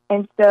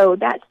 And so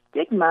that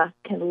stigma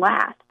can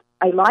last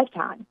a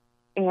lifetime.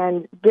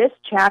 And this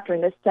chapter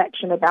and this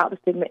section about the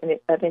stigma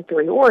of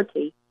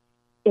inferiority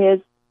is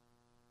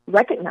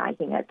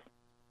recognizing it,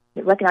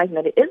 recognizing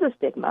that it is a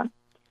stigma,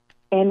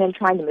 and then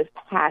trying to move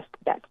past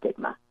that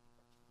stigma.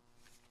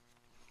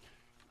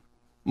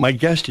 My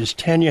guest is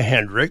Tanya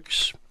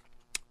Hendrix.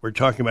 We're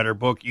talking about her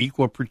book,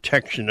 Equal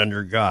Protection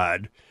Under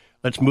God.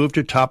 Let's move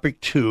to topic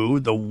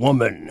 2, the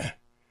woman.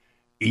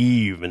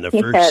 Eve and the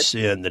first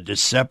sin, the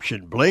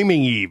deception,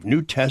 blaming Eve,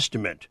 New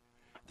Testament.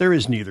 There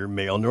is neither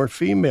male nor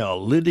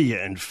female,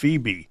 Lydia and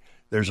Phoebe.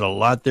 There's a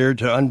lot there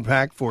to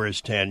unpack for us,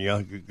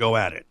 Tanya. Go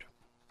at it.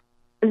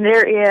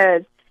 There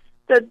is.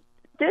 So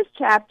this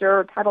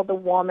chapter, titled The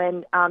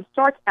Woman,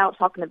 starts out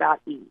talking about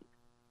Eve.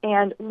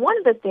 And one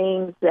of the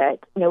things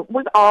that,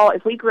 we've all,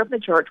 as we grew up in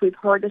the church, we've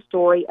heard the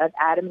story of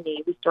Adam and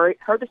Eve. We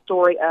heard the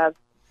story of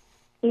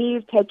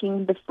Eve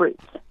taking the fruit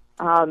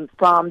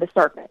from the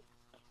serpent.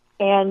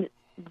 And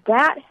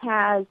that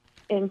has,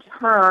 in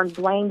turn,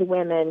 blamed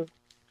women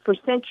for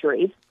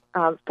centuries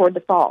for the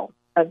fall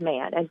of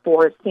man and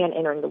for sin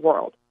entering the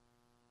world.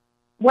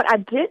 What I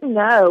didn't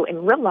know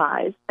and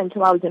realize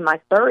until I was in my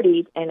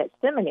 30s and at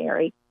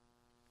seminary,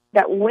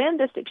 that when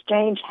this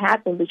exchange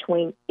happened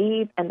between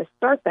Eve and the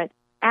serpent,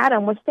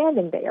 Adam was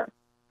standing there.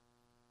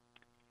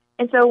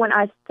 And so when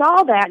I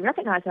saw that and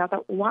recognized it, I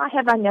thought, why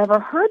have I never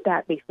heard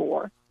that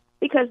before?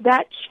 Because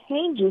that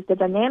changes the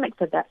dynamics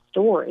of that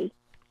story.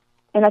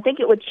 And I think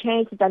it would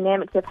change the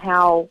dynamics of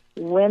how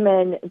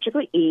women,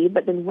 particularly Eve,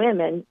 but then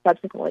women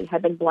subsequently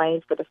have been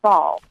blamed for the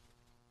fall.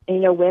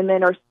 And,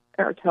 women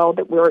are told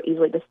that we're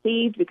easily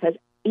deceived because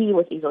Eve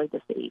was easily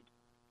deceived.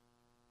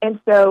 And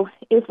so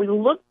if we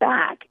look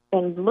back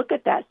and look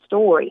at that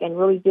story and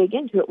really dig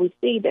into it, we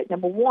see that,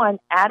 number one,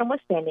 Adam was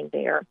standing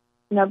there.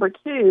 Number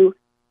two,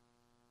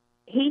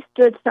 he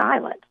stood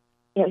silent.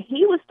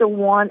 He was the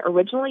one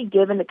originally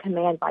given the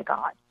command by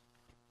God.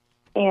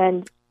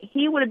 And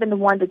he would have been the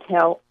one to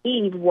tell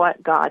Eve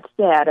what God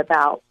said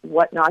about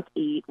what not to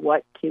eat,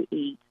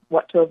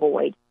 what to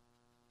avoid.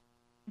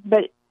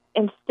 But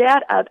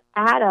instead of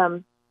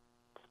Adam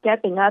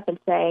stepping up and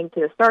saying to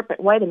the serpent,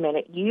 wait a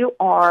minute, you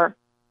are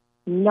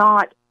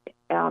not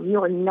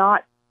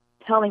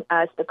telling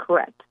us the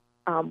correct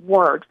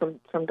word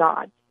from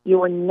God.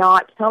 You are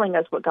not telling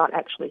us what God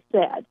actually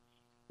said.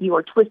 You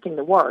are twisting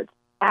the words.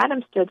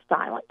 Adam stood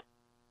silent.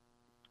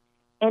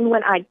 And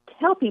when I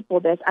tell people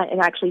this,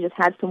 and I actually just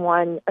had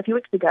someone a few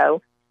weeks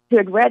ago who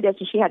had read this,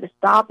 and she had to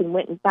stop and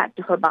went back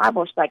to her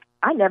Bible. She's like,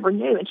 I never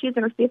knew, and she's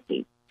in her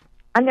 50s.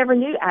 I never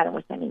knew Adam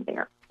was standing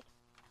there.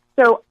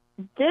 So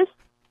this,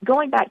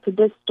 going back to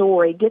this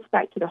story, gets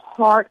back to the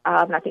heart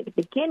of, and I think the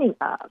beginning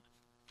of,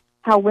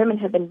 how women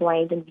have been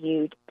blamed and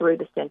viewed through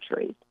the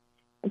centuries.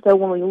 And so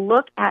when we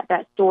look at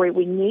that story,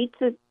 we need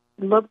to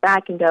look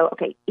back and go,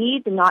 okay,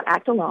 Eve did not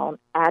act alone.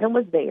 Adam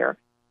was there.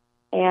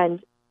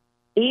 And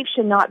Eve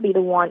should not be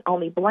the one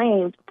only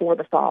blamed for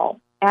the fall.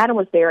 Adam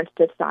was there and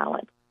stood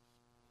silent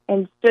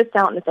in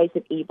the face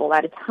of evil.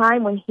 At a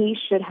time when he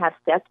should have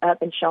stepped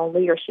up and shown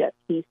leadership,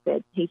 he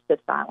stood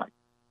silent.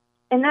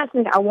 And that's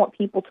something I want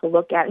people to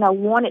look at, and I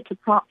want it to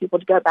prompt people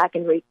to go back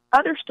and read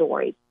other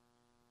stories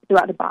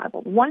throughout the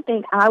Bible. One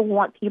thing I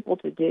want people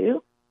to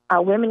do,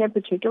 women in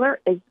particular,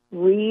 is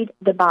read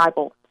the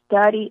Bible,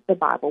 study the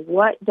Bible.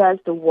 What does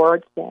the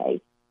Word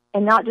say?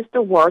 And not just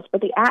the words,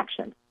 but the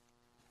actions.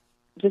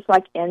 Just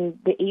like in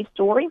the Eve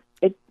story,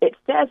 it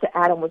says that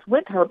Adam was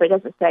with her, but it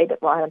doesn't say that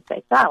Adam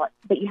stayed silent.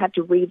 But you have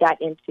to read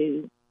that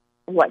into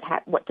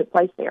what took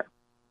place there.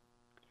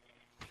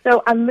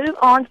 So I move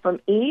on from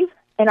Eve,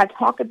 and I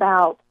talk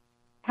about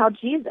how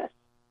Jesus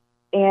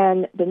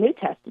in the New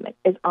Testament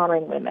is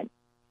honoring women,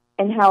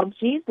 and how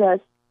Jesus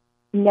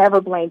never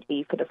blamed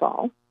Eve for the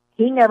fall.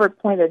 He never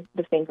pointed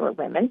the finger at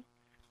women.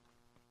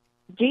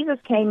 Jesus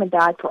came and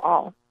died for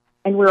all,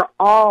 and we're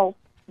all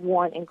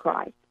one in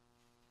Christ.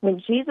 When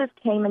Jesus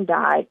came and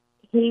died,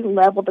 he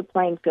leveled the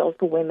playing field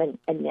for women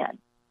and men,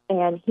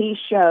 and he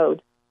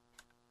showed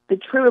the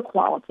true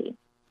equality.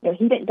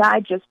 He didn't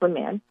die just for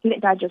men. He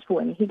didn't die just for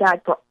women. He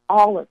died for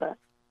all of us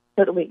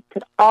so that we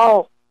could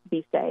all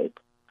be saved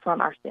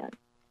from our sins.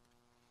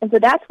 And so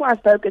that's where I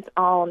focus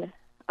on,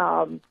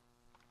 and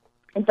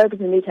focus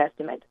in the New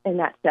Testament in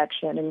that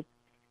section.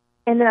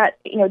 And that,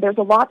 there's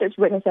a lot that's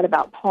written and said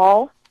about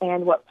Paul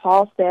and what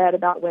Paul said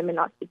about women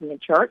not speaking in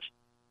church.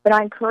 But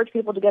I encourage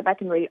people to go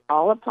back and read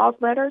all of Paul's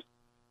letters.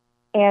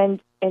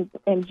 And in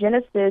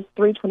Genesis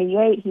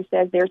 3:28, he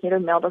says there's neither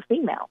male nor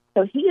female.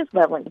 So he is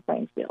leveling the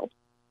playing field.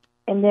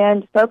 And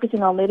then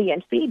focusing on Lydia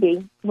and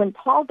Phoebe, when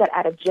Paul got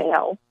out of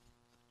jail,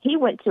 he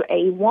went to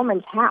a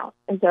woman's house.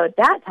 And so at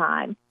that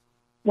time,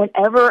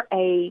 whenever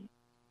a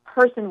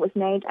person was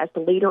named as the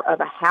leader of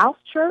a house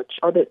church,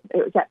 or it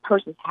was that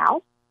person's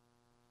house,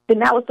 then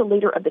that was the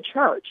leader of the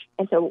church.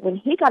 And so when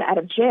he got out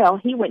of jail,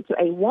 he went to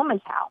a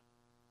woman's house,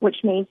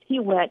 which means he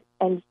went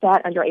and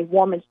sat under a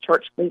woman's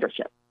church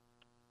leadership.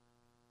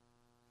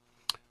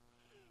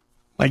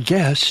 My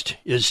guest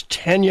is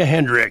Tanya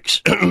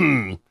Hendrix.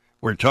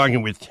 We're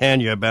talking with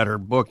Tanya about her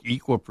book,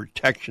 Equal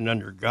Protection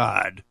Under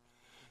God.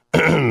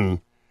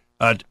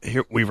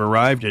 Here we've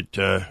arrived at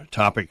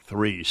topic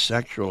 3,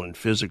 sexual and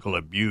physical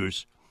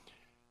abuse.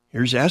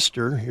 Here's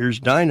Esther. Here's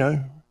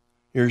Dinah.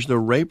 Here's the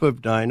rape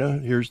of Dinah.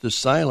 Here's the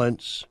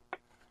silence.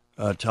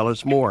 Tell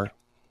us more.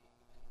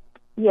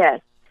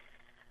 Yes.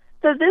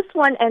 So this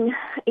one, and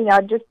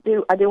I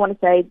do want to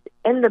say,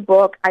 in the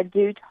book, I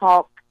do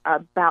talk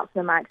about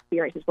some of my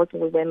experiences working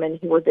with women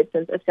who were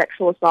victims of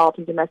sexual assault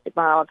and domestic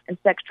violence and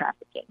sex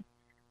trafficking.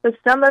 So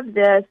some of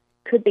this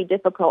could be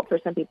difficult for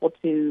some people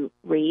to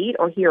read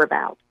or hear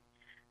about.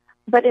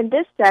 But in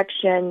this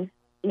section,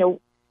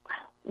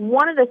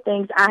 one of the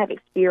things I have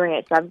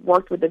experienced, I've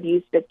worked with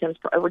abuse victims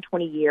for over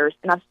 20 years,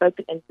 and I've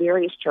spoken in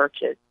various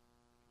churches.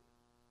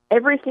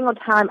 Every single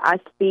time I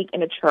speak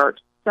in a church,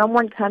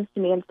 someone comes to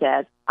me and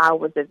says, I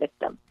was a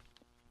victim.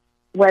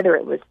 Whether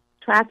it was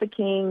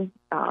trafficking,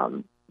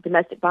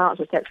 domestic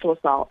violence, or sexual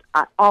assault,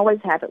 I always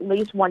have at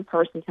least one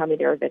person tell me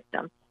they're a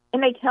victim.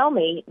 And they tell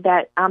me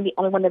that I'm the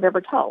only one they've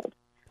ever told.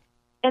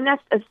 And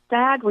that's a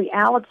sad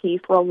reality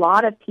for a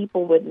lot of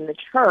people within the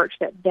church,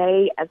 that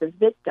they, as a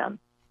victim,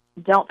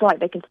 don't feel like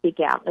they can speak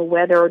out. And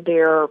whether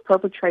their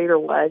perpetrator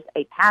was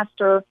a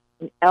pastor,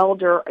 an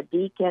elder, a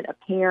deacon, a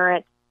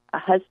parent, a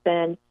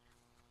husband,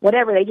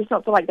 whatever, they just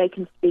don't feel like they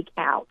can speak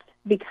out.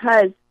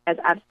 Because, as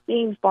I've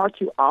seen far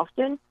too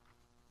often,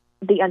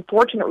 the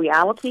unfortunate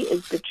reality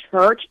is the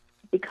church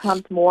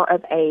becomes more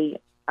of a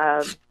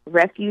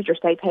refuge or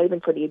safe haven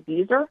for the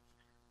abuser,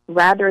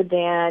 rather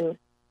than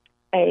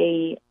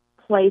a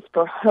place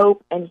for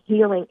hope and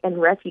healing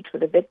and refuge for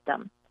the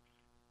victim.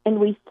 And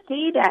we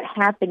see that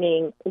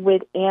happening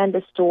within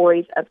the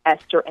stories of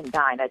Esther and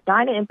Dinah.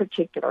 Dinah in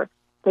particular.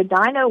 So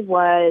Dinah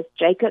was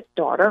Jacob's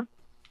daughter,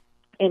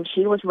 and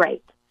she was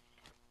raped.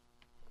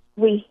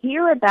 We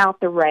hear about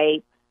the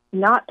rape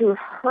not through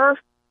her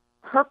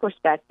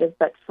perspective,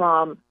 but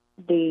from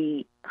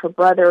her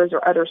brothers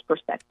or others'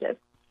 perspective.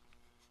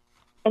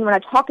 And when I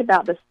talk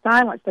about the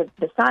silence is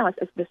the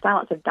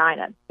silence of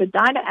Dinah. So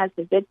Dinah, as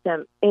the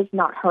victim, is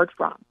not heard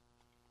from.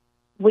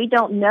 We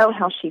don't know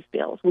how she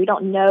feels. We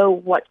don't know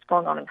what's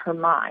going on in her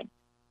mind.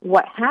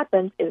 What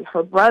happens is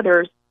her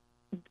brothers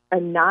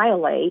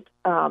annihilate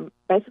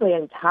basically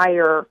an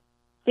entire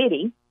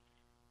city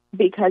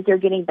because they're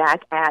getting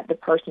back at the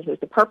person who's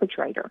the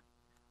perpetrator.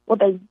 Well,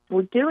 they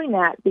were doing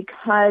that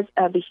because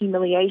of the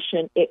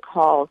humiliation it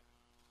caused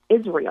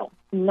Israel,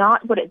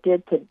 not what it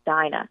did to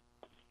Dinah.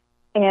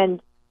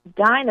 And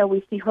Dinah,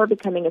 we see her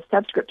becoming a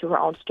subscript to her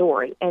own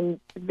story. And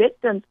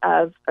victims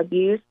of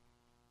abuse,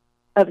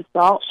 of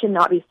assault, should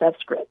not be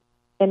subscript.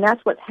 And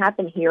that's what's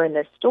happened here in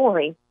this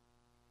story.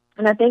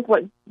 And I think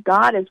what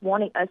God is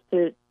wanting us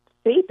to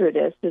see through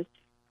this is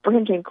for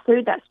him to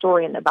include that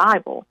story in the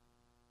Bible,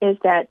 is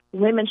that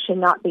women should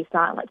not be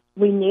silenced.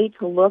 We need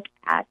to look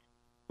at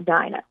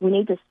Dinah. We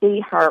need to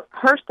see her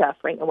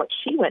suffering and what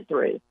she went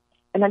through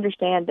and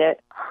understand that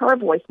her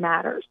voice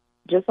matters,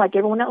 just like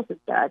everyone else's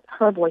does.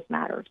 Her voice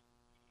matters.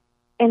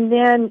 And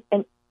then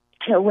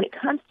when it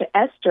comes to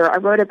Esther, I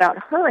wrote about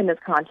her in this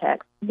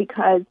context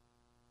because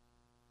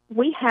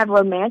we have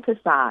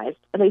romanticized,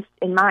 at least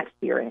in my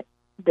experience,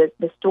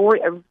 the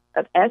story of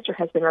Esther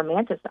has been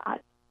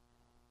romanticized.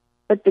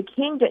 But the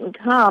king didn't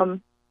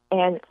come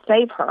and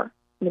save her.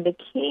 I mean, the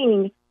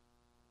king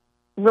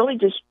really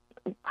just,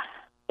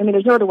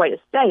 there's no other way to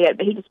say it,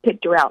 but he just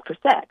picked her out for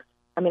sex.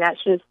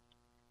 That's just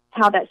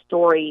how that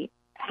story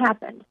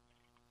happened.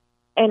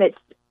 And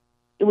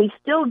we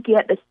still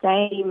get the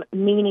same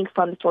meaning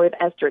from the story of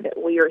Esther,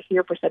 that we are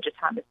here for such a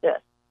time as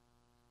this.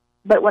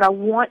 But what I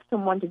want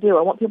someone to do,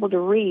 I want people to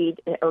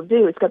read or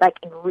do, is go back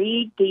and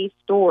read these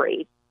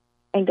stories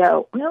and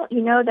go, well,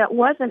 that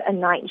wasn't a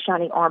knight in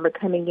shining armor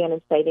coming in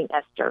and saving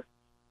Esther.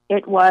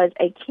 It was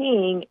a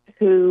king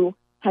who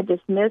had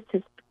dismissed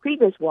his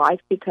previous wife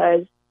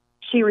because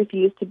she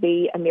refused to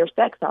be a mere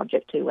sex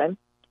object to him.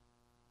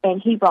 And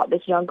he brought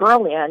this young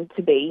girl in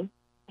to be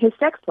his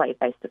sex slave,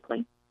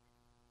 basically.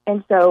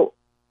 And so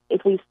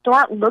if we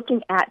start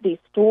looking at these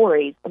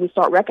stories, we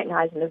start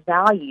recognizing the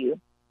value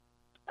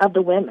of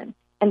the women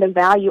and the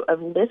value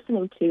of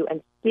listening to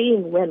and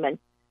seeing women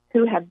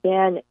who have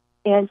been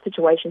in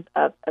situations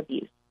of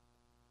abuse.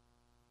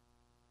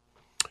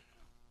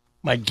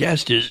 My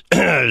guest is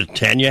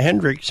Tanya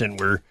Hendrix, and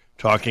we're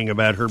talking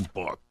about her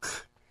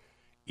book,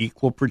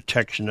 Equal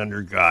Protection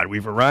Under God.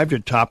 We've arrived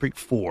at topic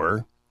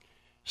 4,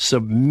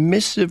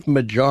 submissive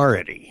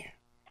majority.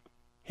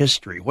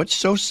 History. What's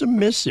so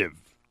submissive,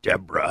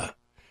 Deborah?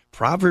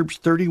 Proverbs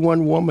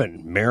 31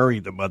 woman, Mary,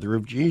 the mother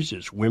of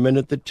Jesus, women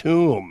at the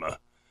tomb.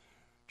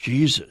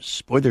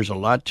 Jesus. Boy, there's a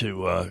lot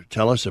to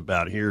tell us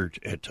about here,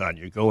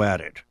 Tanya. Go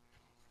at it.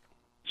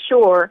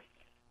 Sure.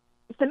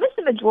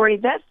 Submissive majority,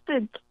 that's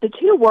the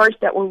two words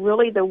that were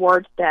really the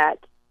words that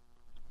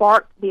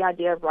sparked the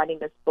idea of writing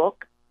this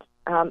book.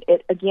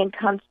 It, again,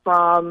 comes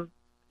from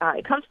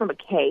a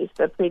case,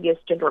 a previous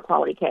gender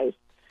equality case.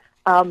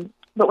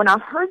 But when I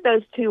heard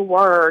those two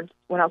words,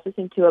 when I was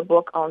listening to a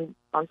book on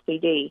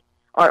CD,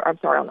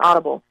 on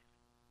Audible,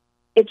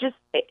 it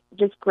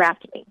just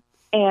grabbed me.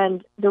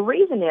 And the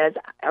reason is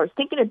I was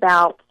thinking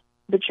about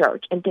the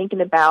church and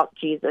thinking about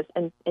Jesus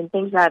and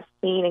things that I've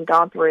seen and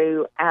gone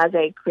through as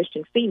a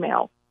Christian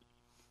female.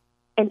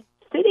 And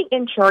sitting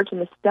in church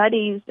and the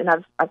studies, and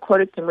I've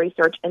quoted some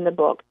research in the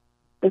book,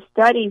 the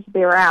studies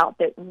bear out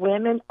that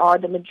women are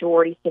the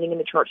majority sitting in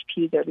the church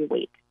pews every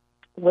week.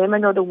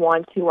 Women are the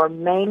ones who are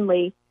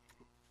mainly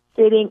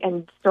sitting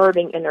and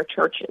serving in their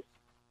churches.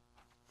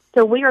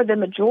 So we are the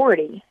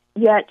majority,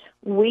 yet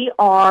we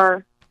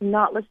are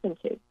not listened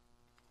to.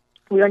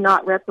 We are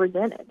not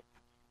represented.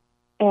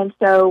 And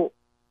so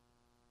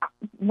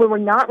when we're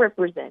not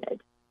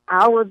represented,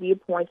 our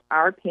viewpoints,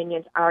 our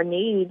opinions, our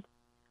needs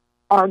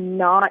are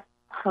not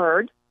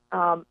heard,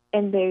 and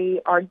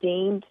they are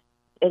deemed,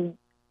 in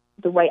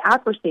the way I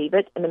perceive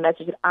it, and the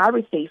message that I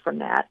receive from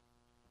that,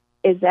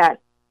 is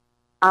that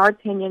our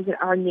opinions and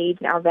our needs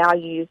and our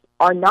values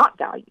are not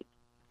valued,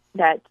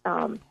 that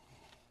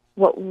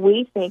what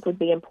we think would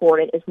be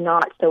important is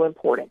not so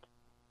important.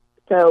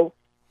 So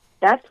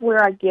that's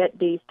where I get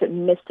the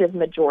submissive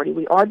majority.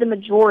 We are the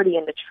majority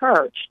in the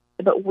church,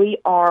 but we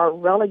are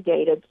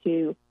relegated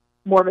to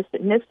more of a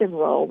submissive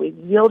role. We've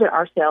yielded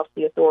ourselves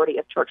to the authority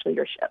of church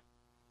leadership.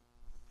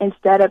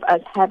 Instead of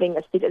us having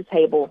a seat at the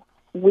table,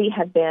 we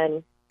have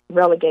been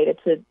relegated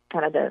to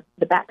kind of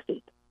the back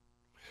seat.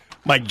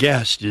 My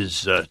guest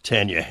is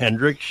Tanya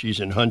Hendrix. She's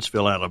in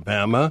Huntsville,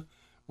 Alabama.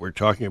 We're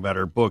talking about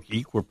her book,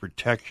 Equal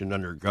Protection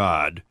Under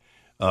God.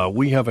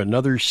 We have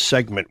another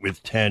segment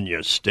with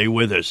Tanya. Stay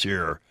with us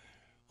here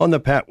on the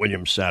Pat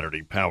Williams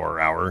Saturday Power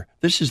Hour.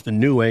 This is the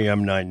new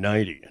AM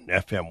 990 and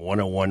FM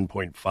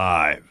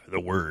 101.5, The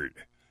Word,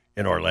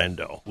 in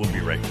Orlando. We'll be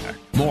right back.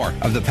 More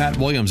of the Pat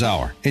Williams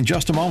Hour in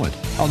just a moment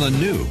on the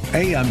new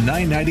AM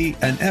 990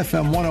 and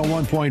FM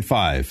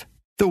 101.5,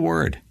 The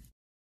Word.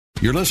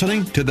 You're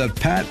listening to the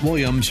Pat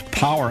Williams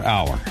Power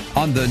Hour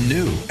on the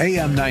new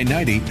AM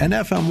 990 and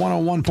FM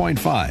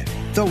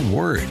 101.5, The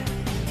Word.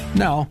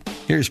 Now,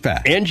 here's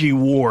Pat. Angie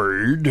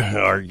Ward,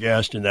 our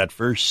guest in that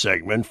first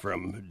segment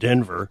from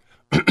Denver,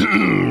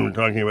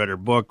 talking about her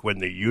book, When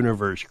the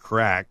Universe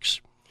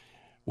Cracks.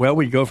 Well,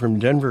 we go from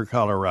Denver,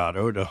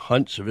 Colorado to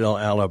Huntsville,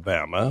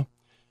 Alabama,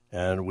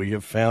 and we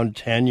have found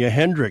Tanya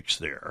Hendrix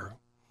there,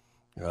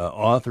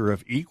 author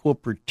of Equal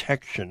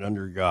Protection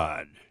Under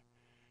God,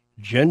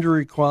 Gender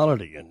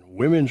Equality and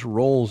Women's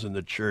Roles in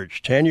the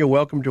Church. Tanya,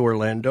 welcome to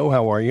Orlando.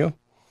 How are you?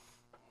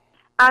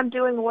 I'm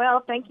doing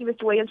well. Thank you,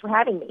 Mr. Williams, for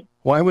having me.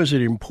 Why was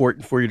it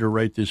important for you to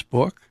write this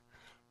book?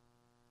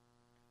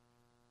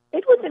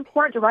 It was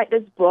important to write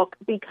this book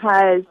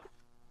because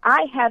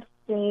I have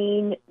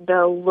seen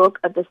the look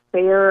of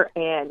despair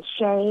and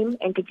shame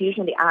and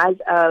confusion in the eyes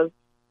of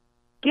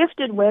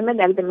gifted women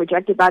that have been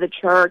rejected by the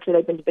church, or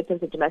they've been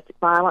victims of domestic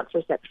violence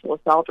or sexual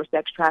assault or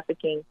sex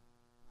trafficking.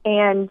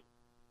 And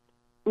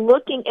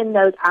looking in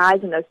those eyes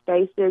and those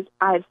faces,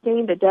 I have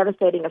seen the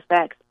devastating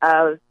effects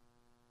of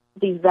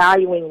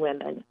devaluing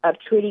women, of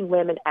treating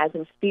women as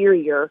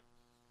inferior,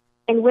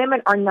 and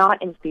women are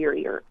not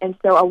inferior. And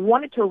so I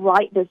wanted to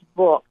write this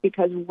book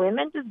because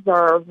women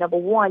deserve, number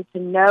one, to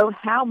know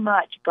how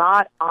much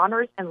God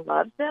honors and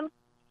loves them,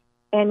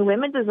 and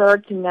women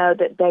deserve to know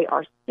that they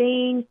are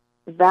seen,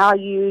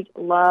 valued,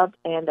 loved,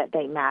 and that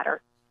they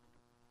matter.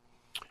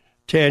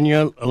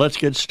 Tanya, let's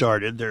get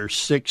started. There are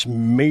 6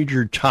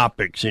 major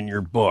topics in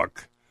your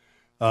book.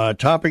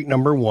 Topic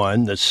number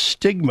 1, the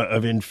stigma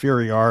of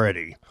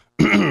inferiority.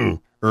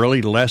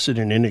 Early lesson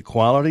in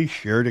inequality,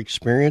 shared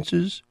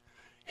experiences.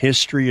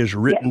 History is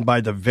written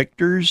by the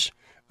victors.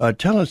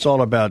 Tell us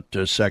all about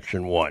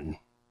section 1.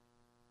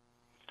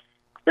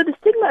 So the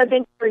stigma stigma of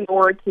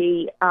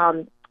inferiority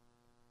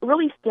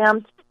really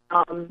stems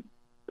from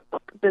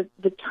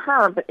the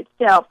term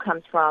itself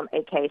comes from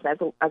a case.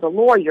 As a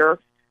lawyer,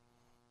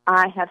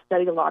 I have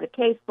studied a lot of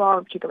case law,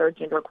 in particular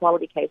gender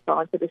equality case law,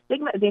 and so the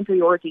stigma of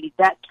inferiority,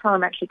 that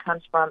term actually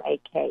comes from a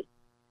case.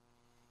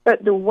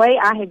 But the way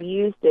I have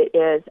used it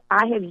is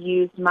I have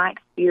used my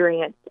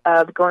experience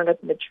of growing up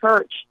in the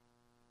church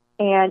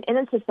and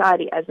in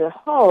society as a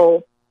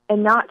whole,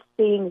 and not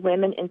seeing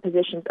women in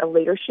positions of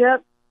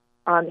leadership.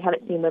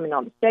 Haven't seen women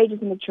on the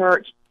stages in the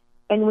church.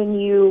 And when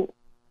you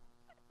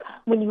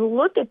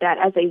look at that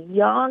as a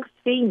young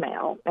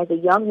female, as a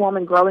young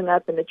woman growing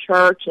up in the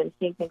church and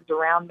seeing things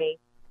around me,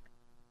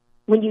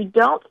 when you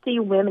don't see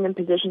women in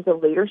positions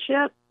of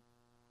leadership,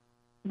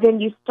 then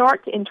you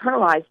start to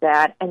internalize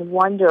that and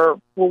wonder,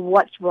 well,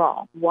 what's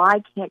wrong?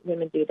 Why can't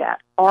women do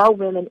that? Are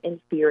women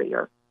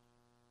inferior?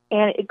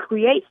 And it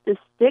creates this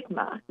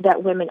stigma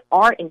that women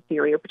are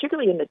inferior,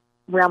 particularly in the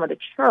realm of the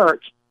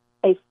church,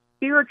 a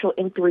spiritual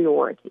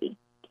inferiority.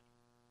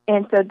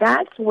 And so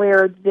that's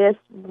where this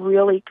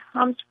really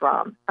comes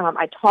from.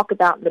 I talk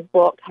about in the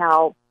book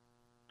how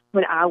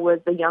when I was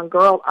a young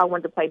girl, I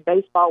wanted to play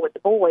baseball with the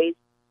boys,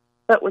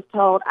 but was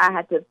told I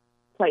had to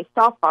play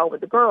softball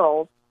with the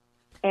girls.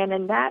 And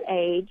in that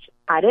age,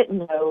 I didn't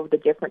know the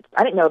difference.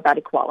 I didn't know about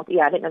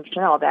equality. I didn't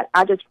understand all that.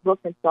 I just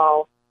looked and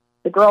saw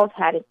the girls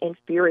had an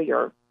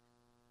inferior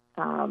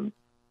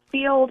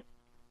field.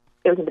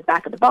 It was in the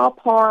back of the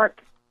ballpark.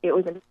 It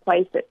was in a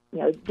place that,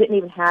 didn't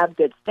even have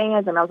good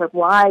stands. And I was like,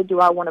 why do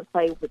I want to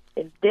play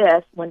in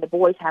this when the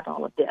boys have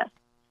all of this?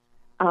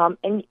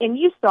 And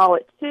you saw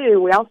it, too.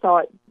 We all saw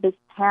it this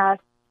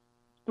past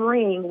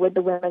spring with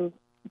the women's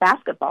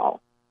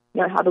basketball.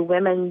 How the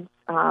women's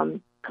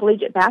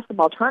collegiate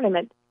basketball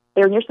tournament,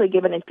 they were initially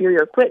given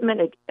inferior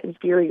equipment,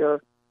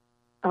 inferior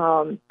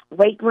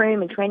weight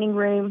room and training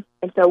room.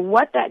 And so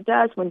what that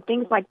does when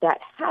things like that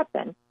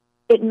happen,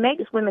 it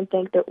makes women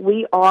think that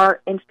we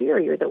are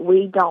inferior, that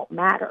we don't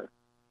matter.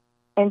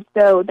 And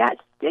so that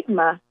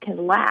stigma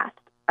can last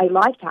a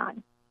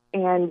lifetime.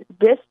 And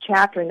this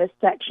chapter and this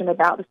section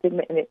about the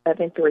stigma of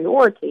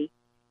inferiority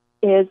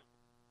is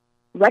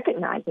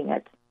recognizing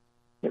it,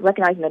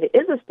 recognizing that it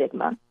is a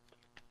stigma,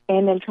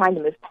 and then trying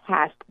to move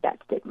past that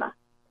stigma.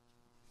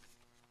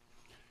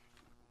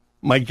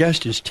 My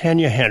guest is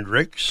Tanya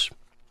Hendrix.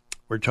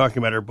 We're talking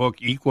about her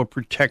book, Equal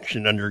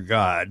Protection Under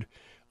God.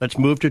 Let's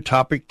move to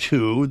topic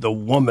 2, the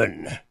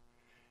woman.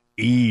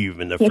 Eve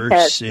and the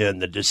first sin,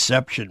 the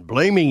deception,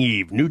 blaming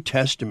Eve, New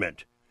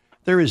Testament.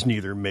 There is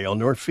neither male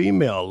nor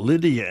female,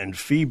 Lydia and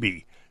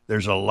Phoebe.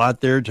 There's a lot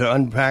there to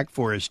unpack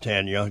for us,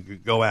 Tanya.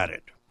 Go at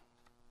it.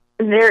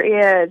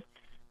 There is.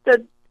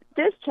 So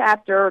this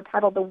chapter,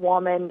 titled The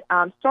Woman,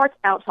 starts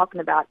out talking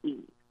about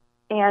Eve.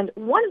 And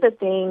one of the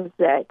things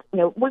that,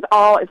 we've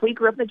all, if we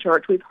grew up in the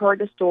church, we've heard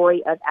the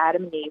story of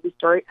Adam and Eve. We've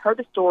heard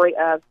the story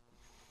of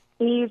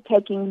Eve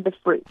taking the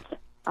fruit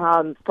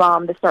from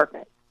the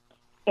serpent.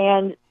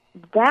 And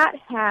that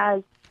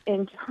has,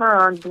 in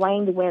turn,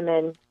 blamed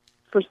women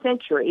for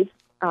centuries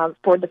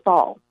for the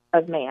fall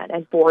of man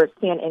and for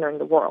sin entering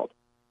the world.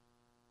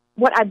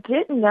 What I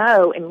didn't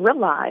know and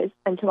realize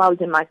until I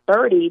was in my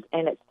 30s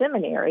and at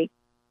seminary,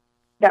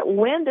 that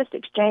when this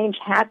exchange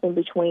happened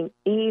between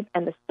Eve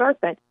and the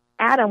serpent,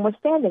 Adam was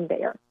standing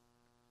there.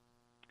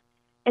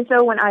 And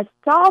so when I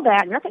saw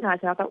that and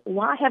recognized it, I thought,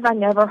 why have I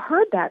never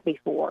heard that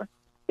before?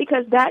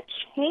 Because that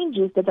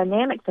changes the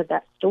dynamics of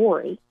that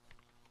story.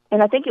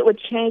 And I think it would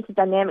change the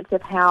dynamics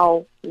of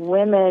how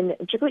women,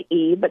 particularly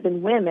Eve, but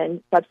then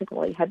women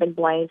subsequently have been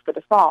blamed for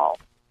the fall.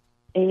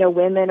 And,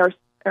 women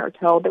are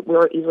told that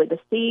we're easily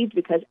deceived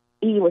because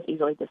Eve was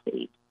easily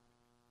deceived.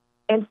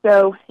 And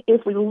so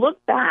if we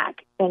look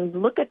back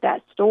and look at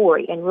that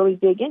story and really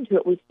dig into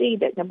it, we see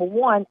that, number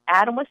one,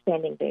 Adam was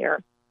standing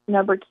there.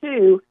 Number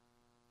two,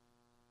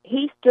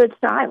 he stood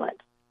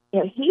silent.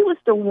 He was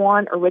the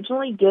one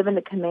originally given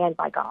the command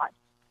by God.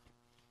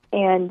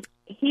 And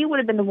he would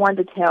have been the one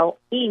to tell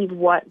Eve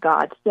what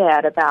God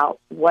said about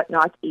what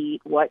not to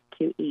eat,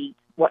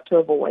 what to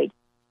avoid.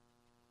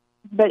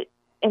 But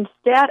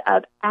instead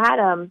of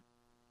Adam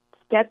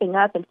stepping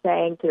up and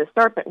saying to the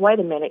serpent, wait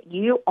a minute,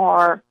 you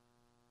are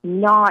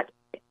not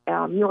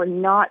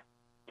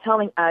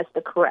telling us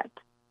the correct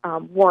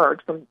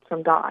word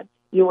from God.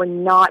 You are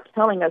not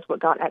telling us what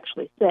God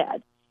actually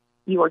said.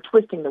 You are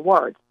twisting the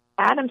words.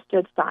 Adam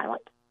stood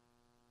silent.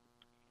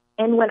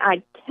 And when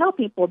I tell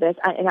people this,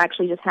 and I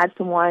actually just had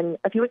someone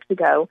a few weeks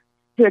ago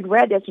who had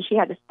read this, and she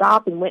had to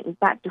stop and went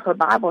back to her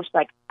Bible. She's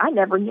like, I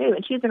never knew,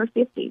 and she's in her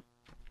 50s.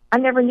 I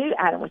never knew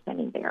Adam was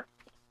standing there.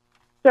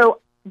 So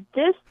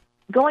this,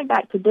 going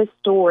back to this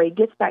story,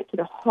 gets back to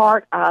the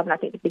heart of, and I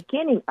think the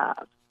beginning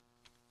of,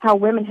 how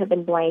women have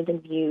been blamed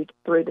and viewed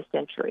through the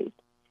centuries.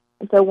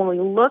 And so when we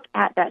look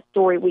at that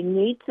story, we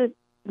need to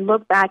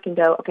look back and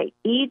go, okay,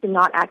 Eve did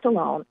not act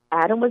alone.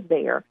 Adam was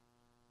there.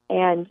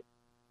 And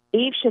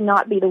Eve should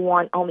not be the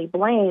one only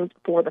blamed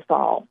for the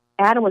fall.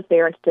 Adam was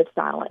there and stood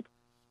silent.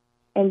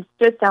 And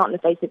stood silent in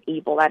the face of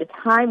evil. At a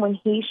time when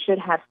he should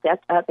have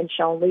stepped up and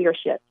shown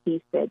leadership,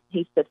 he stood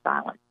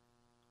silent.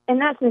 And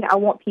that's something I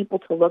want people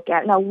to look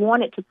at, and I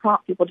want it to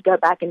prompt people to go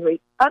back and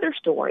read other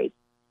stories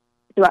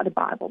throughout the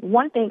Bible.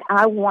 One thing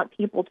I want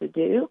people to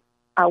do,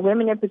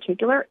 women in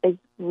particular, is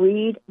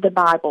read the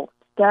Bible,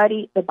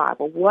 study the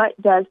Bible. What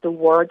does the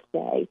Word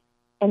say?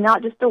 And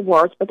not just the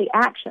words, but the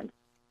actions.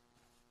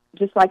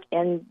 Just like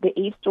in the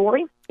Eve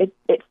story, it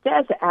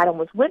says that Adam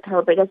was with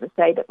her, but it doesn't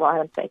say that, well,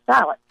 Adam stayed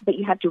silent. But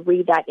you have to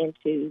read that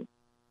into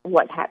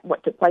what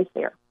took place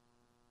there.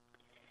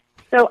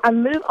 So I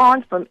move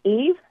on from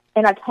Eve,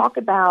 and I talk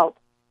about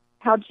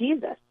how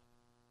Jesus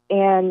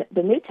in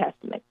the New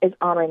Testament is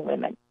honoring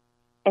women,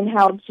 and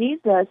how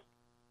Jesus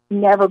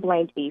never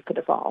blamed Eve for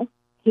the fall.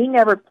 He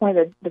never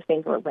pointed the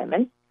finger at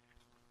women.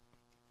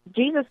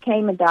 Jesus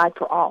came and died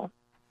for all,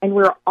 and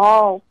we're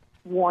all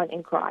one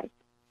in Christ.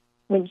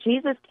 When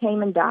Jesus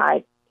came and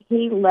died,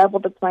 he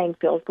leveled the playing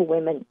field for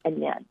women and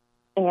men,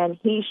 and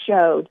he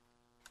showed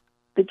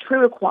the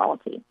true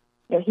equality.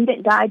 You know, he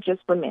didn't die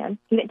just for men.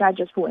 He didn't die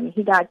just for women.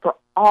 He died for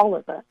all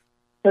of us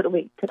so that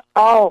we could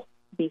all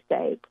be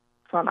saved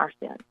from our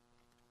sins.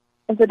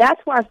 And so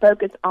that's where I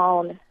focus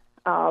on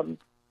and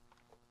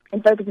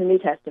focus in the New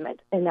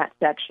Testament in that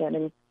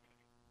section.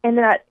 And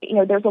that, you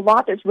know, there's a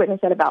lot that's written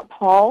and said about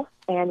Paul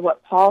and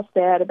what Paul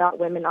said about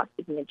women not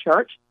speaking in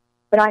church.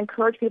 But I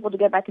encourage people to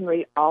go back and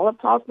read all of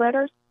Paul's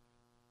letters.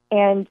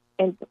 And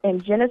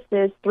in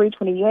Genesis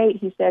 3:28,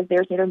 he says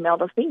there's neither male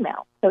nor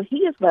female. So he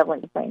is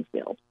leveling the playing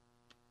field.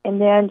 And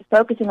then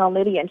focusing on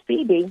Lydia and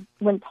Phoebe,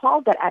 when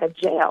Paul got out of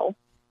jail,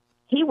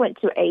 he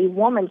went to a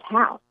woman's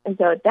house. And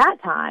so at that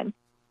time,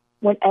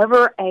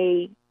 whenever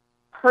a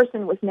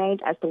person was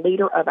named as the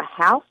leader of a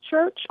house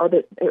church, or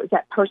it was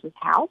that person's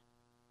house,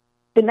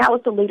 then that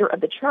was the leader of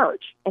the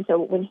church. And so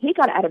when he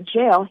got out of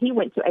jail, he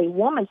went to a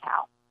woman's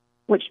house,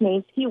 which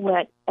means he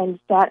went and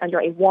sat under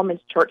a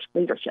woman's church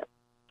leadership.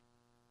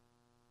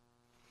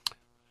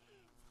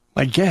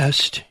 My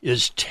guest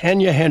is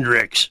Tanya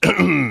Hendrix.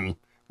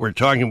 We're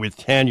talking with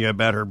Tanya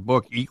about her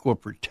book, Equal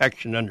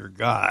Protection Under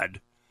God.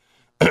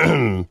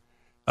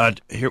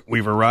 Here,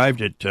 we've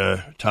arrived at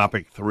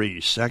topic 3,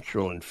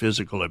 sexual and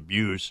physical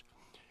abuse.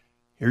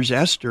 Here's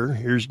Esther.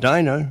 Here's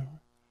Dinah.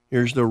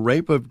 Here's the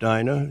rape of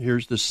Dinah.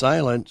 Here's the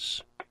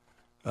silence.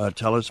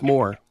 Tell us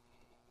more.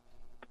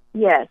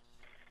 Yes.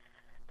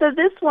 So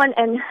this one,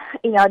 and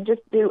you know,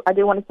 I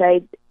do want to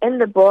say, in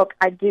the book,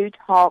 I do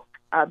talk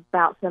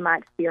about some of my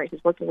experiences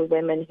working with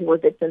women who were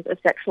victims of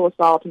sexual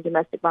assault and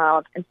domestic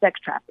violence and sex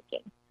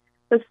trafficking.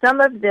 So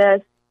some of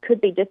this could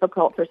be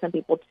difficult for some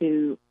people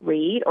to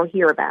read or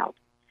hear about.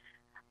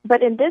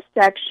 But in this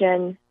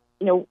section,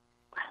 you know,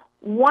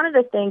 one of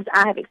the things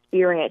I have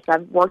experienced,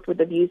 I've worked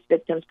with abuse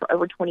victims for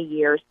over 20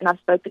 years, and I've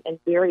spoken in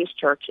various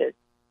churches.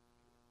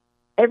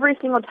 Every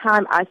single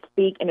time I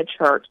speak in a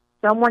church,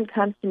 someone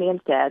comes to me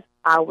and says,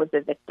 I was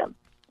a victim.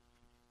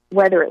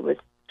 Whether it was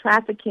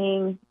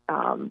trafficking,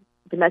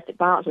 domestic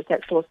violence, or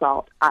sexual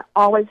assault, I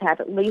always have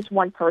at least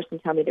one person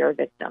tell me they're a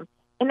victim.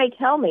 And they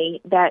tell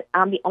me that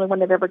I'm the only one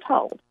they've ever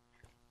told.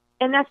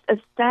 And that's a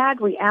sad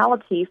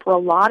reality for a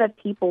lot of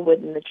people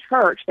within the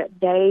church, that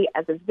they,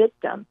 as a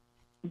victim,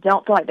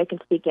 don't feel like they can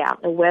speak out.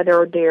 And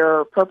whether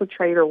their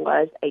perpetrator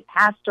was a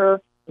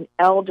pastor, an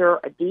elder,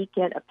 a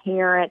deacon, a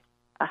parent,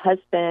 a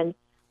husband,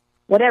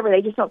 whatever,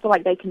 they just don't feel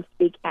like they can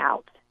speak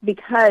out.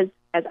 Because,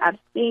 as I've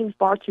seen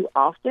far too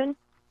often,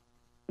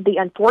 the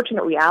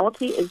unfortunate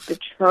reality is the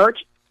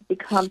church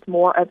becomes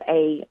more of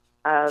a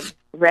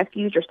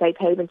refuge or safe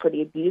haven for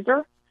the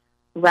abuser,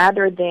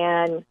 rather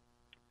than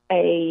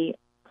a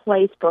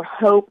place for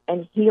hope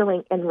and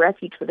healing and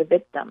refuge for the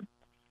victim.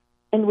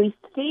 And we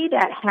see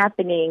that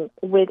happening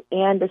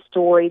within the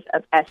stories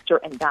of Esther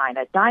and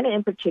Dinah. Dinah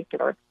in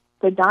particular.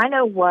 So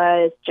Dinah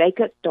was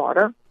Jacob's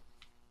daughter,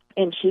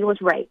 and she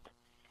was raped.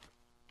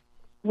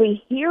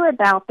 We hear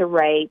about the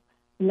rape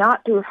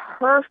not through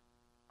her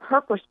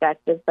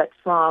perspective, but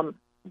from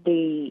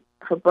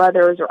her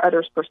brothers or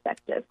others'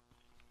 perspective.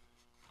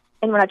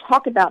 And when I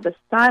talk about the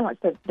silence,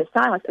 it's the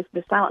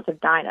silence of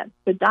Dinah.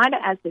 So Dinah,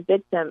 as the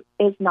victim,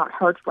 is not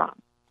heard from.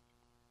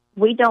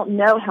 We don't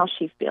know how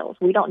she feels.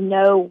 We don't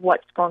know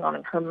what's going on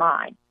in her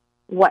mind.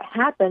 What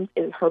happens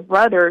is her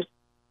brothers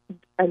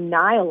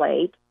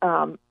annihilate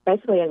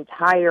basically an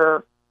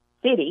entire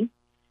city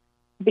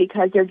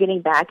because they're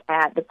getting back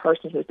at the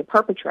person who's the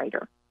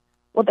perpetrator.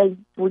 Well, they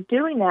were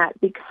doing that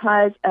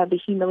because of the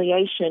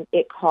humiliation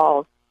it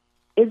caused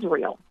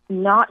Israel,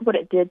 not what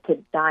it did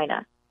to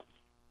Dinah.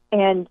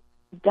 And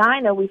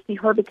Dinah, we see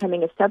her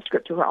becoming a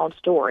subscript to her own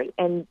story.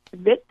 And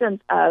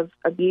victims of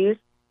abuse,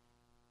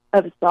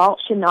 of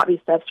assault, should not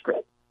be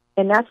subscript.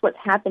 And that's what's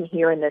happened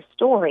here in this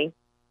story.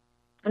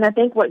 And I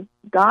think what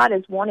God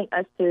is wanting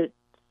us to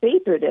see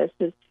through this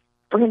is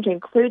for him to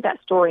include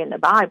that story in the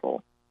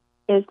Bible,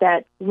 is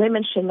that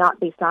women should not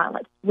be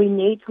silent. We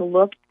need to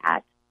look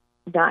at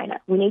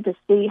Dinah. We need to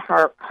see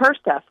her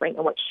suffering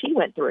and what she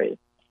went through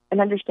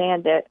and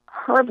understand that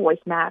her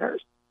voice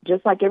matters,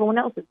 just like everyone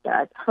else's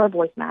does. Her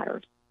voice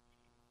matters.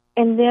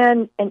 And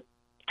then,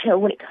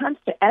 when it comes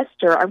to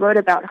Esther, I wrote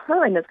about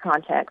her in this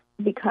context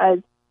because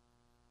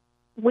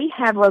we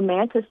have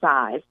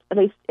romanticized, at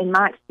least in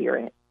my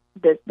experience,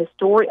 the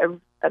story of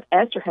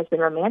Esther has been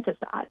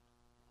romanticized.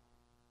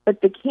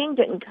 But the king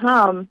didn't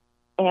come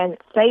and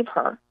save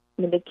her.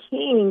 I mean, the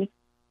king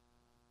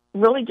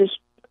really just,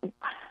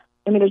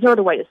 there's no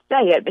other way to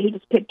say it, but he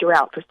just picked her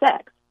out for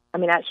sex. I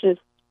mean, that's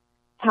just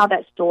how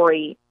that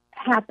story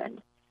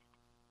happened.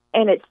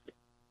 And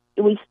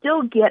we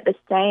still get the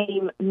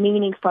same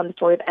meaning from the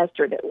story of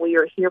Esther, that we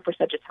are here for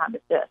such a time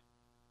as this.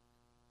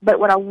 But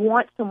what I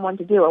want someone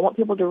to do, I want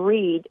people to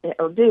read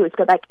or do, is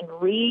go back and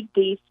read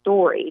these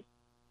stories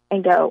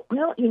and go,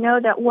 well,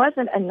 that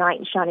wasn't a knight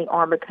in shining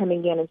armor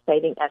coming in and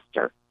saving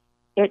Esther.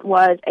 It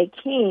was a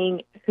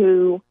king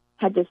who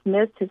had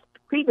dismissed his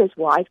previous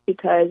wife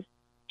because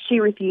she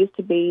refused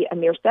to be a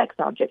mere sex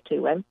object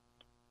to him.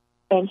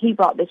 And he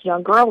brought this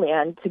young girl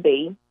in to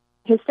be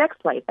his sex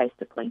slave,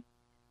 basically.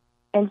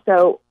 And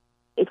so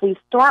if we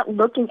start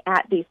looking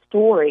at these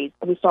stories,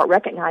 we start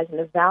recognizing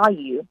the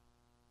value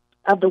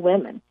of the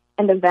women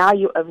and the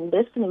value of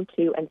listening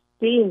to and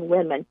seeing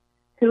women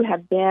who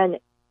have been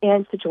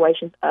in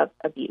situations of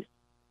abuse.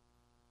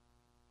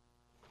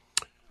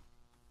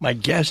 My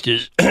guest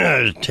is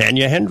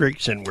Tanya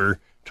Hendrix, and we're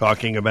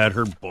talking about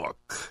her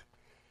book,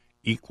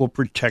 Equal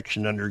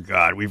Protection Under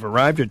God. We've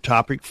arrived at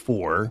topic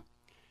 4,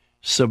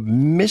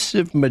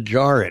 submissive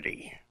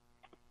majority.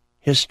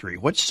 History.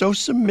 What's so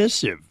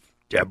submissive,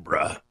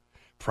 Deborah?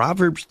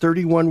 Proverbs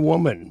 31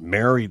 woman,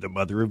 Mary, the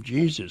mother of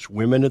Jesus,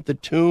 women at the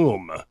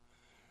tomb,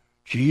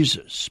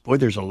 Jesus. Boy,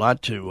 there's a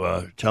lot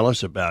to tell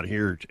us about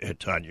here,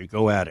 Tanya.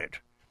 Go at it.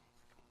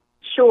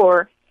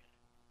 Sure.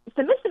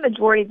 Submissive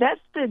majority,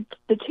 that's the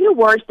two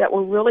words that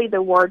were really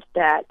the words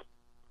that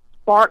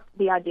sparked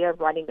the idea of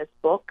writing this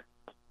book.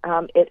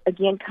 It,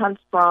 again, comes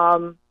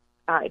from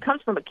a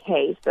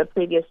case, a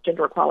previous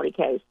gender equality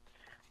case.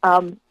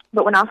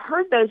 But when I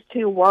heard those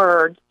two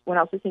words, when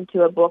I was listening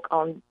to a book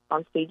on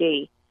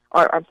CD,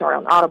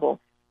 on Audible,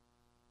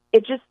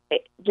 it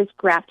just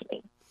grabbed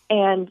me.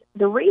 And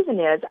the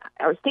reason is,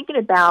 I was thinking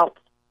about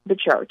the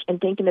church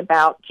and thinking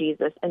about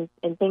Jesus and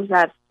things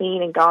that I've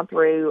seen and gone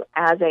through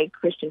as a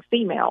Christian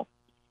female.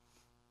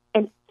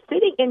 And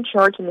sitting in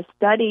church and the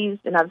studies,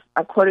 and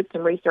I've quoted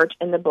some research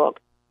in the book,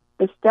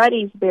 the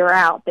studies bear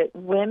out that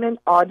women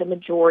are the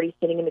majority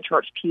sitting in the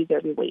church pews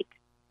every week.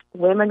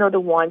 Women are the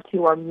ones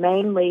who are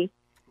mainly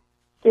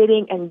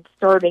sitting and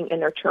serving in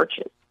their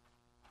churches.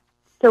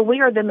 So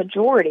we are the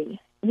majority,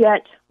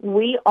 yet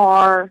we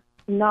are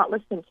not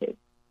listened to.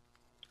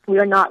 We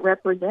are not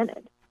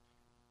represented.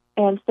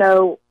 And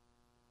so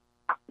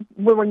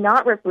when we're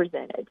not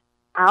represented,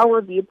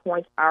 our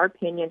viewpoints, our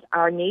opinions,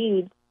 our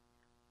needs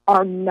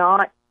are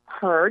not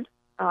heard,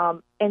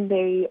 and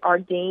they are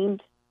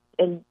deemed,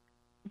 in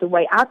the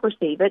way I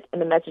perceive it,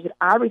 and the message that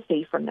I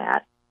receive from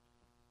that,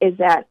 is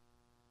that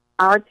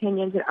our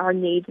opinions and our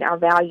needs and our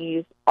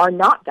values are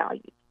not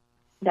valued,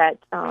 that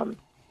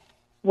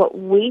what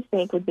we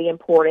think would be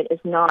important is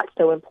not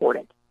so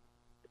important.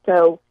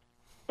 So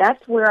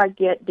that's where I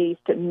get the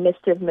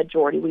submissive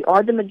majority. We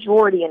are the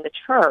majority in the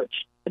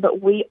church,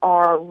 but we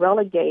are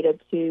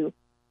relegated to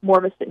more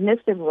of a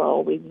submissive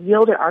role. We've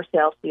yielded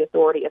ourselves to the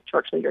authority of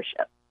church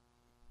leadership.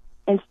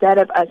 Instead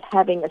of us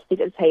having a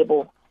seat at the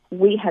table,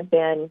 we have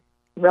been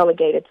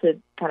relegated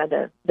to kind of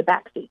the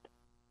back seat.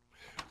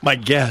 My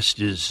guest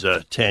is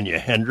Tanya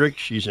Hendrix.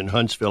 She's in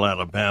Huntsville,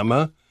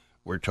 Alabama.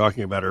 We're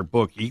talking about her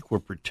book,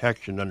 Equal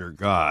Protection Under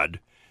God.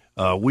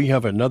 We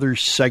have another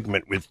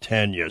segment with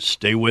Tanya.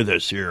 Stay with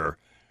us here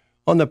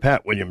on the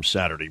Pat Williams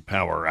Saturday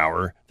Power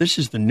Hour. This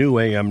is the new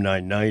AM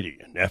 990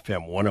 and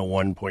FM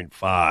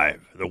 101.5,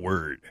 The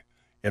Word,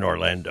 in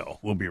Orlando.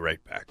 We'll be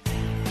right back.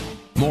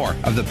 More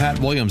of the Pat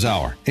Williams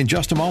Hour in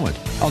just a moment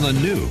on the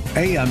new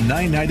AM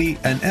 990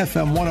 and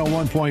FM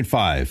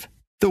 101.5,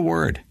 The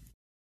Word.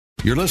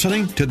 You're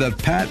listening to the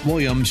Pat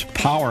Williams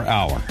Power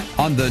Hour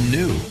on the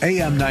new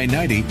AM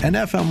 990 and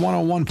FM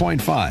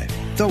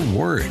 101.5, The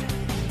Word.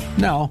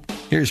 Now,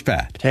 here's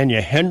Pat.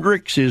 Tanya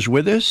Hendrix is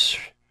with us.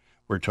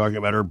 We're talking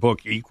about her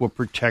book, Equal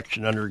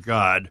Protection Under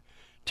God.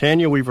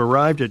 Tanya, we've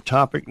arrived at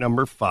topic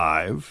number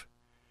 5,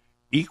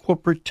 equal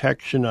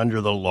protection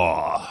under the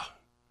law.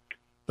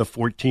 The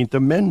 14th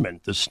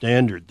Amendment, the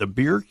standard, the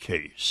beer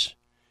case,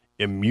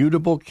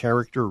 immutable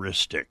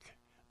characteristic,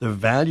 the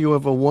value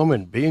of a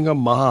woman, being a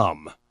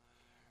mom.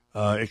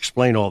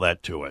 Explain all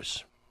that to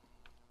us.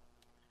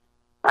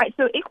 All right,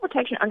 so equal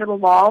protection under the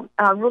law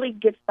really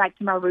gets back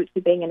to my roots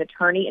of being an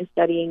attorney and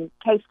studying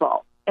case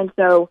law. And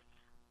so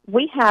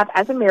we have,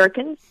 as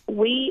Americans,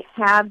 we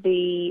have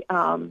the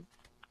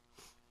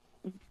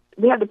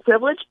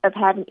privilege of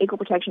having equal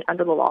protection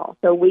under the law.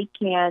 So we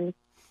can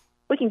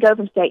go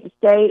from state to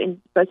state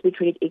and supposed to be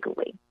treated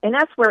equally. And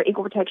that's where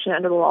equal protection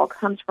under the law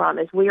comes from,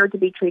 is we are to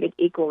be treated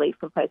equally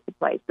from place to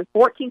place. The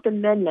 14th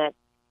Amendment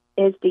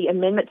is the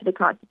amendment to the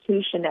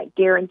Constitution that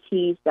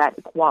guarantees that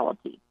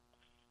equality.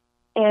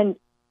 And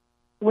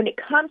when it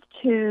comes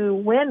to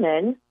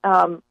women,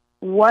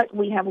 what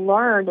we have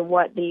learned and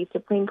what the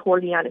Supreme Court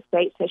of the United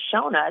States has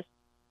shown us,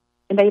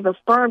 and they've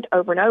affirmed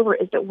over and over,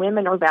 is that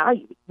women are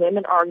valued.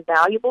 Women are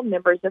valuable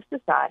members of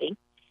society,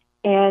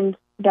 and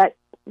that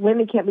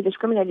women can't be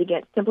discriminated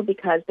against simply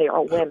because they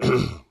are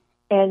women.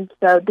 And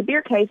so the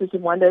beer case is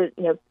one that,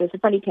 there's a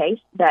funny case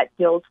that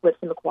deals with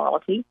some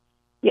equality.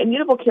 The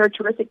immutable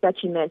characteristic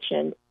that you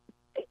mentioned,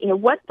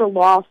 what the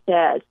law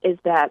says is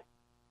that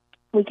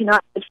we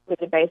cannot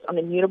discriminate based on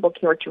immutable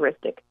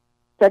characteristic,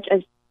 such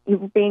as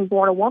being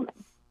born a woman.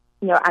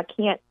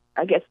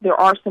 I guess there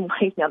are some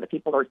ways now that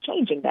people are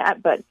changing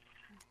that, but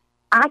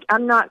I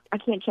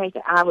can't change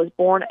that. I was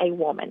born a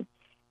woman,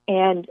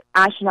 and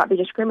I should not be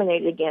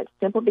discriminated against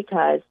simply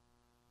because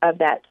of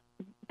that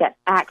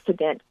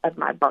accident of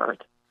my birth.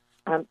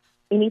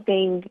 Any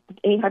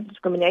type of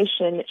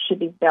discrimination should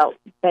be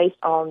based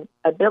on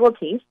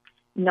abilities,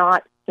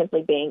 not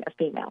simply being a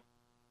female.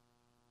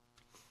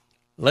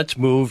 Let's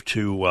move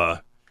to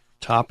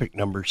topic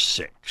number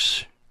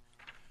 6,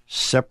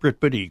 separate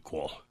but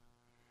equal.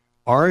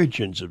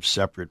 Origins of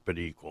separate but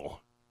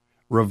equal.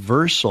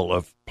 Reversal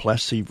of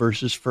Plessy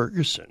versus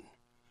Ferguson.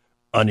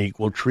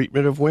 Unequal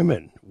treatment of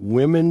women.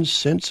 Women's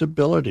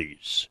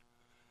sensibilities.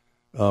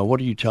 What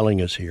are you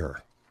telling us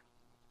here?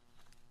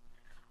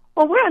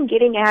 Well, where I'm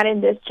getting at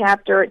in this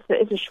chapter,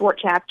 it's a short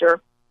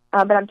chapter,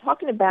 but I'm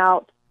talking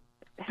about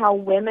how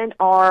women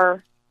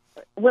are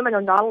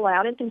not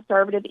allowed in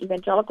conservative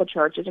evangelical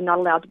churches, are not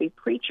allowed to be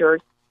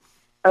preachers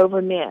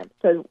over men.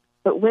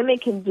 But women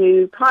can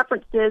do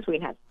conferences, we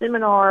can have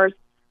seminars,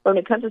 but when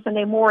it comes to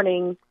Sunday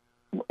mornings,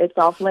 it's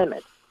off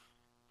limits.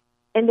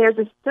 And there's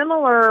a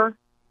similar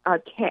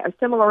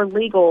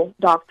legal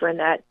doctrine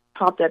that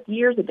popped up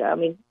years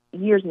and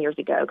years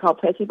ago, called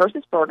Plessy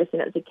versus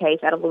Ferguson. It was a case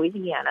out of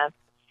Louisiana,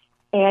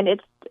 and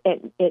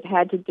it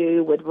had to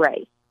do with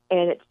race.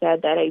 And it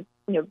said that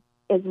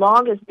as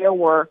long as there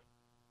were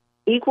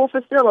equal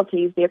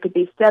facilities, there could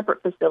be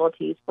separate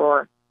facilities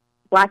for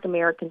Black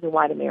Americans and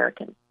white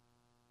Americans.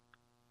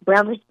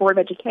 Brown versus Board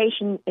of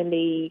Education in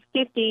the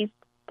 50s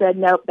said,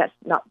 nope,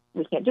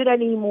 we can't do that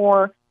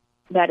anymore.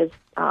 That is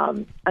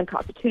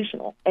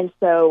unconstitutional. And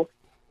so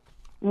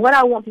what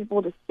I want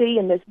people to see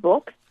in this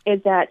book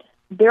is that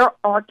there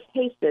are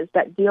cases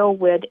that deal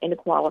with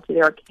inequality.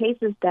 There are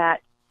cases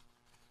that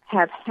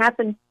have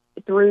happened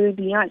through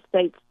the United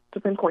States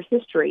Supreme Court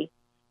history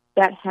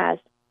that has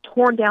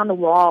torn down the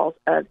walls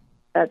of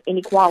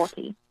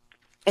inequality.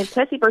 And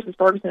Plessy versus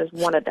Ferguson is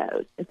one of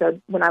those. And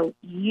so when I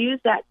use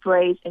that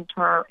phrase in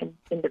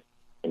the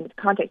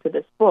context of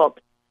this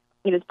book,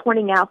 it is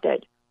pointing out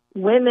that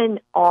women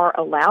are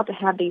allowed to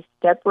have these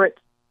separate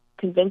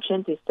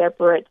conventions, these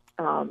separate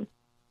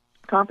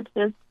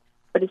conferences,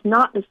 but it's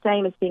not the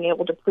same as being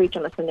able to preach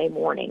on a Sunday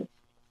morning.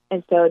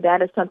 And so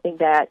that is something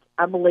that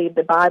I believe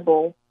the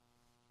Bible,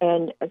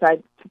 and as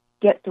I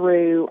get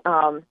through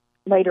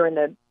later in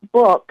the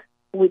book,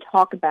 we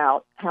talk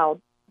about how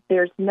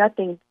there's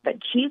nothing that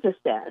Jesus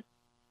says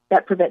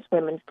that prevents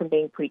women from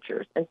being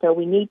preachers. And so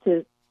we need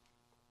to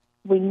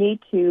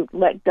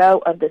let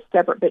go of the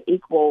separate but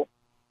equal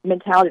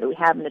mentality that we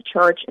have in the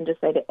church and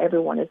just say that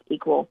everyone is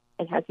equal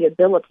and has the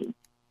ability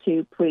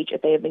to preach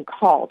if they have been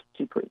called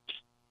to preach.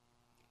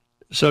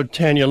 So,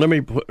 Tanya, let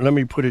me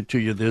put it to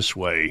you this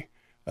way.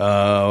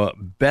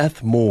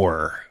 Beth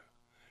Moore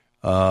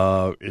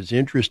is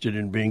interested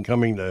in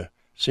becoming the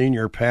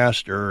senior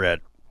pastor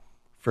at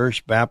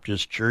First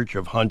Baptist Church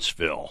of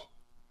Huntsville.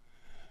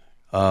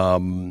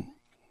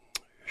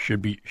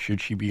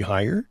 Should she be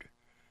hired?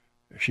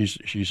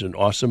 She's an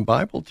awesome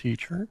Bible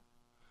teacher.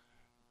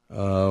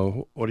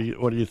 What do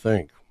you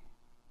think?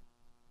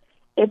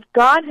 If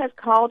God has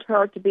called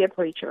her to be a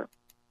preacher,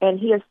 and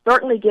He has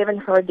certainly given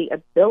her the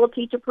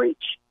ability to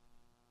preach,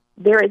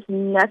 there is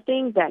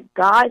nothing that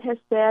God has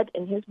said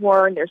in His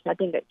Word, there's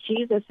nothing that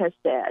Jesus has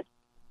said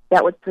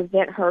that would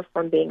prevent her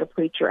from being a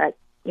preacher at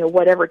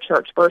whatever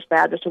church, First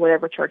Baptist or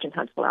whatever church in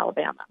Huntsville,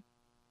 Alabama.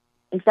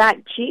 In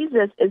fact,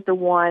 Jesus is the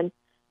one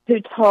who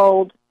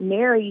told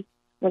Mary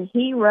when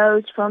He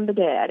rose from the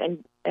dead,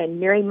 and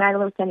Mary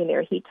Magdalene was standing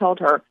there, He told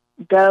her,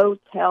 go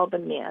tell the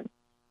men.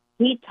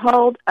 He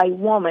told a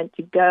woman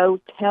to go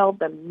tell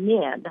the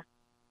men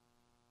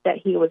that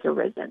He was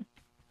arisen.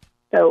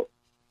 So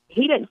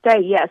He didn't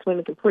say, yes,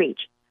 women can preach,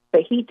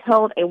 but He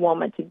told a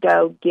woman to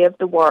go give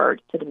the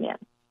word to the men.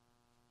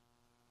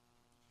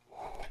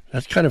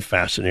 That's kind of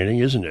fascinating,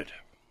 isn't it?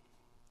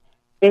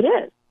 It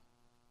is.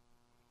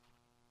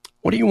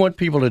 What do you want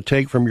people to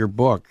take from your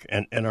book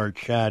and our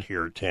chat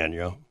here,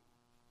 Tanya?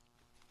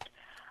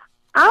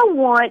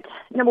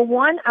 Number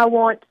one, I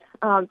want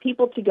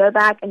people to go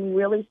back and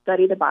really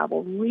study the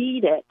Bible,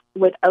 read it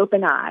with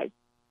open eyes.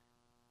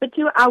 But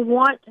two, I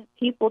want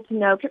people to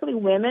know, particularly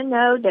women,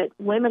 know that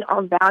women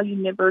are valued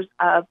members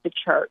of the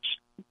church.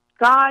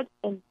 God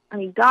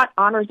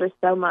honors us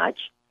so much,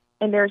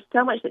 and there's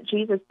so much that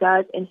Jesus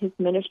does in His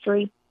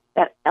ministry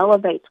that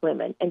elevates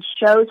women and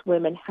shows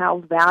women how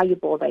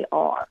valuable they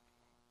are.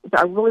 So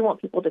I really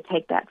want people to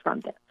take that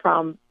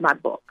from my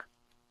book.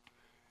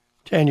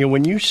 Tanya,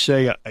 when you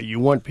say you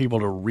want people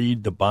to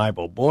read the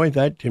Bible, boy,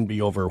 that can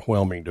be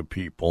overwhelming to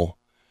people.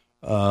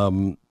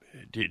 Do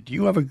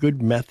you have a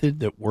good method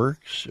that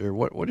works? Or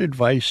what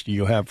advice do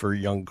you have for a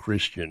young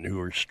Christian who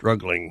are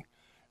struggling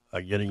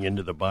getting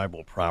into the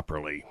Bible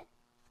properly?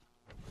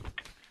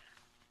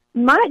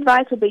 My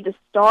advice would be to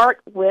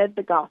start with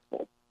the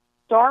Gospel.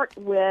 Start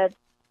with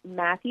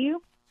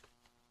Matthew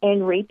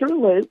and read through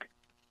Luke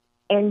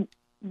and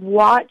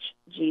watch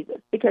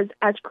Jesus, because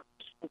as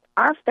Christians,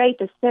 our faith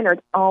is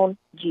centered on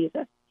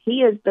Jesus.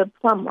 He is the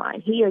plumb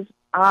line. He is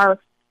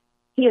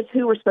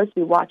who we're supposed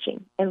to be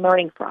watching and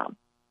learning from.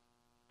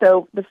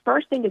 So the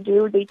first thing to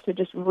do would be to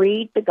just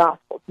read the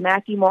Gospels,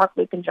 Matthew, Mark,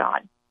 Luke, and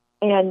John,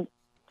 and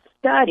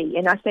study.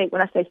 And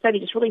when I say study,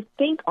 just really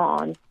think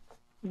on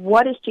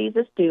what is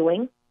Jesus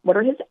doing, what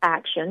are his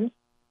actions,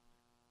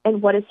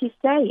 and what is he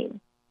saying,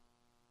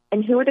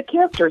 and who are the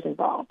characters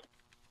involved.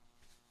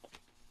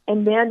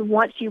 And then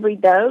once you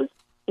read those,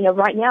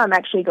 right now I'm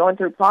actually going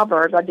through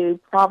Proverbs. I do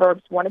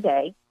Proverbs one a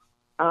day.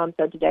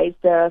 So today's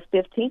the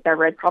 15th. I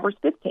read Proverbs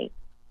 15.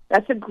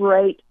 That's a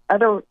great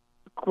and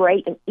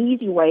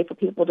easy way for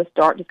people to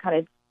start to kind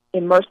of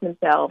immerse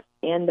themselves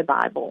in the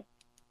Bible.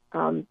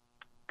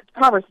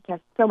 Proverbs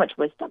has so much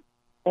wisdom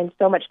and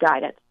so much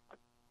guidance.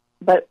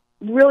 But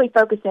really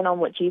focus in on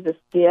what Jesus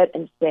did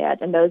and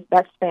said, and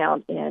that's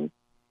found in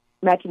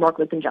Matthew, Mark,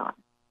 Luke, and John.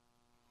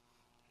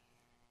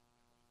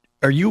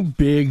 Are you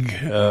big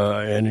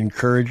an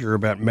encourager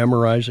about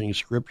memorizing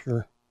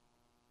Scripture?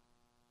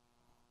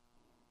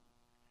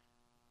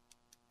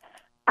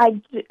 I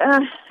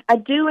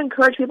do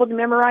encourage people to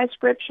memorize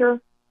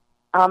Scripture.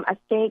 I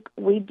think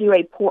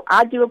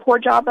I do a poor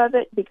job of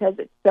it because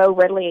it's so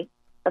readily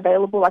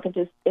available. I can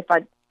just,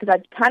 because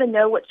I kind of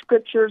know what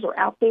Scriptures are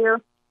out there,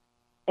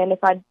 and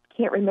if I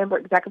can't remember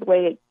exactly the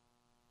way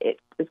it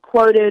is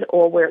quoted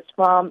or where it's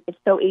from, it's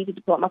so easy to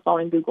pull up my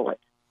phone and Google it.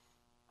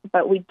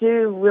 But we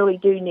really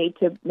do need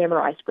to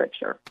memorize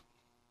Scripture.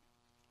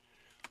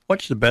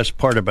 What's the best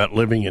part about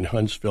living in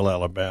Huntsville,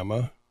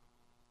 Alabama?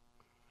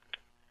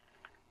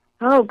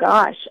 Oh,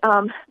 gosh.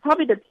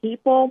 Probably the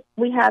people.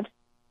 We have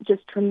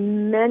just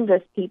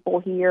tremendous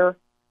people here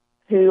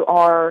who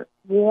are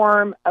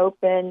warm,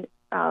 open.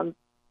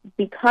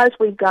 Because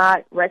we've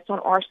got Redstone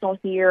Arsenal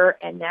here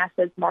and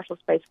NASA's Marshall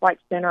Space Flight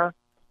Center,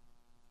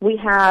 we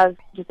have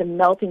just a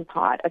melting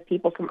pot of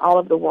people from all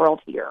over the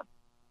world here.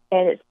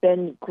 And it's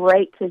been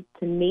great to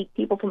meet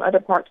people from other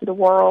parts of the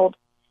world,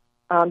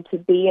 to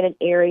be in an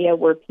area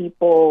where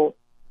people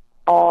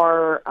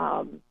are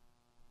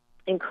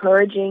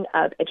encouraging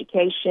of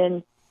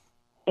education.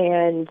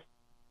 And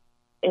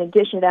in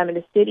addition to that,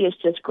 the city is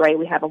just great.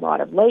 We have a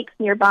lot of lakes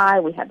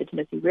nearby. We have the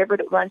Tennessee River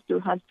that runs through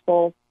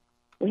Huntsville.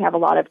 We have a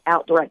lot of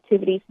outdoor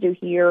activities to do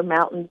here,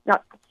 mountains,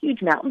 not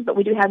huge mountains, but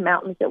we do have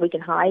mountains that we can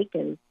hike.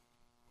 And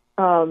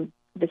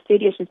the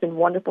city has just been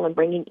wonderful in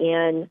bringing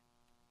in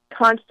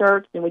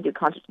concerts, and we do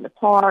concerts in the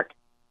park.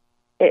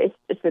 It's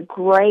a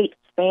great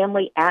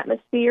family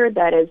atmosphere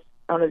that is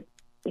on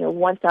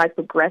one side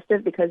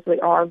progressive because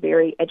we are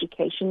very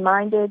education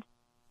minded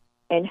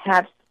and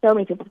have so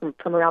many people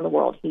from around the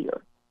world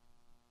here.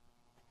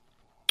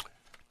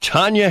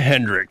 Tanya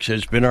Hendrix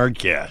has been our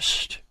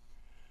guest.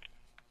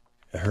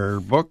 Her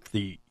book,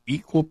 The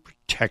Equal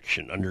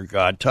Protection Under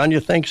God.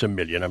 Tanya, thanks a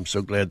million. I'm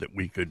so glad that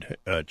we could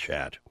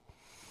chat.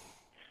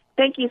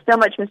 Thank you so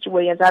much, Mr.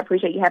 Williams. I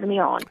appreciate you having me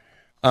on.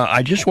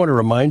 I just want to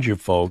remind you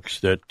folks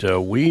that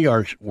we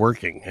are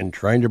working and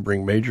trying to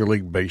bring Major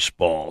League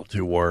Baseball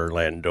to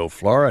Orlando,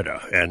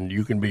 Florida, and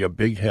you can be a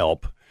big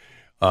help.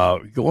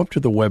 Go up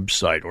to the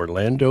website,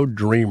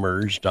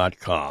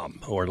 orlandodreamers.com,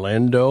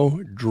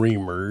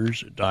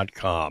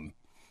 orlandodreamers.com,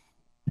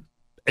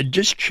 and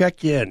just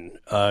check in.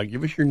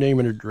 Give us your name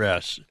and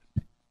address.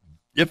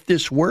 If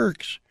this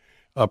works,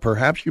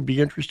 perhaps you'd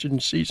be interested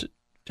in season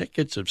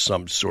tickets of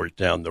some sort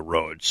down the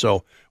road.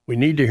 So we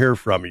need to hear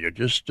from you.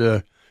 Just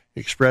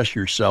express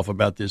yourself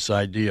about this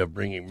idea of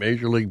bringing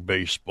Major League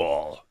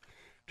Baseball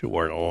to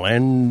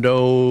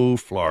Orlando,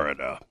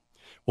 Florida.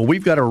 Well,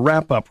 we've got a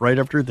wrap-up right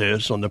after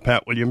this on the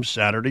Pat Williams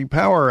Saturday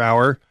Power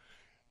Hour.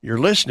 You're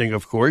listening,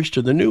 of course,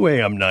 to the new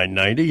AM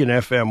 990 and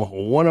FM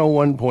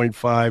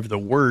 101.5, The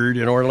Word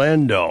in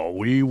Orlando.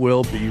 We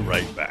will be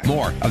right back.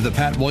 More of the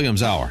Pat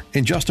Williams Hour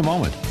in just a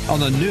moment on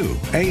the new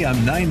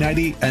AM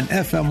 990 and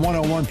FM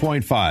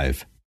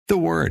 101.5, The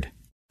Word.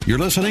 You're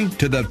listening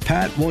to the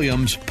Pat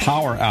Williams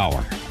Power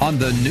Hour on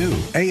the new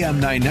AM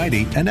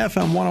 990 and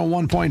FM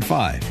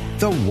 101.5,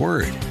 The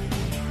Word.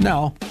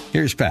 Now,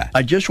 here's Pat.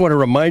 I just want to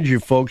remind you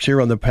folks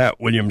here on the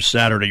Pat Williams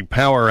Saturday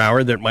Power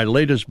Hour that my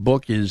latest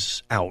book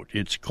is out.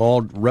 It's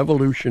called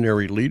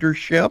Revolutionary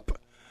Leadership,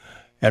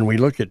 and we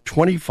look at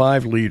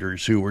 25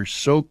 leaders who were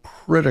so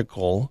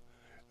critical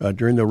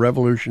during the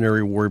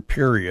Revolutionary War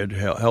period,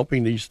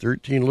 helping these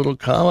 13 little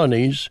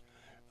colonies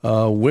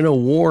win a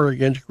war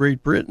against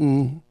Great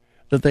Britain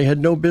that they had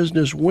no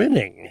business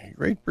winning.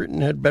 Great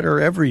Britain had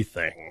better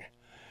everything.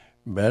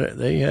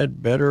 They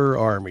had better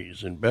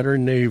armies and better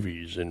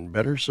navies and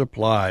better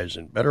supplies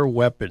and better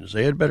weapons.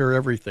 They had better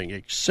everything,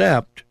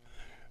 except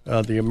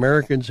the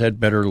Americans had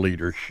better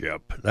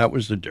leadership. That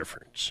was the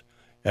difference.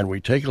 And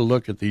we take a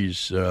look at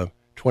these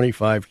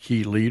 25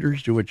 key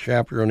leaders, do a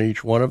chapter on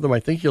each one of them. I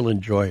think you'll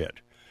enjoy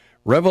it.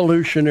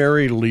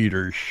 Revolutionary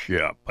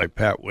Leadership by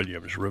Pat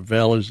Williams.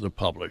 Revell is the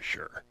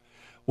publisher.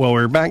 Well,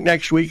 we're back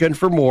next weekend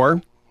for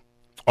more.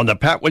 On the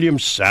Pat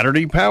Williams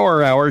Saturday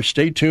Power Hour,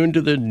 stay tuned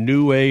to the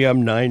new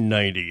AM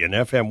 990 and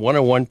FM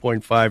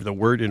 101.5, The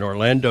Word in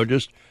Orlando.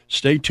 Just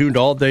stay tuned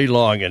all day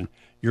long, and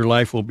your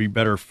life will be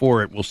better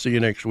for it. We'll see you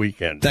next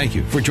weekend. Thank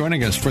you for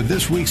joining us for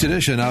this week's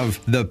edition of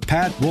the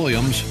Pat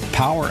Williams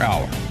Power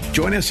Hour.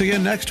 Join us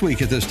again next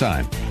week at this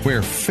time,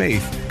 where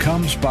faith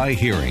comes by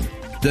hearing.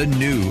 The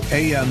new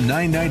AM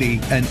 990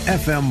 and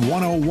FM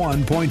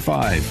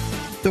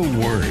 101.5, The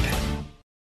Word.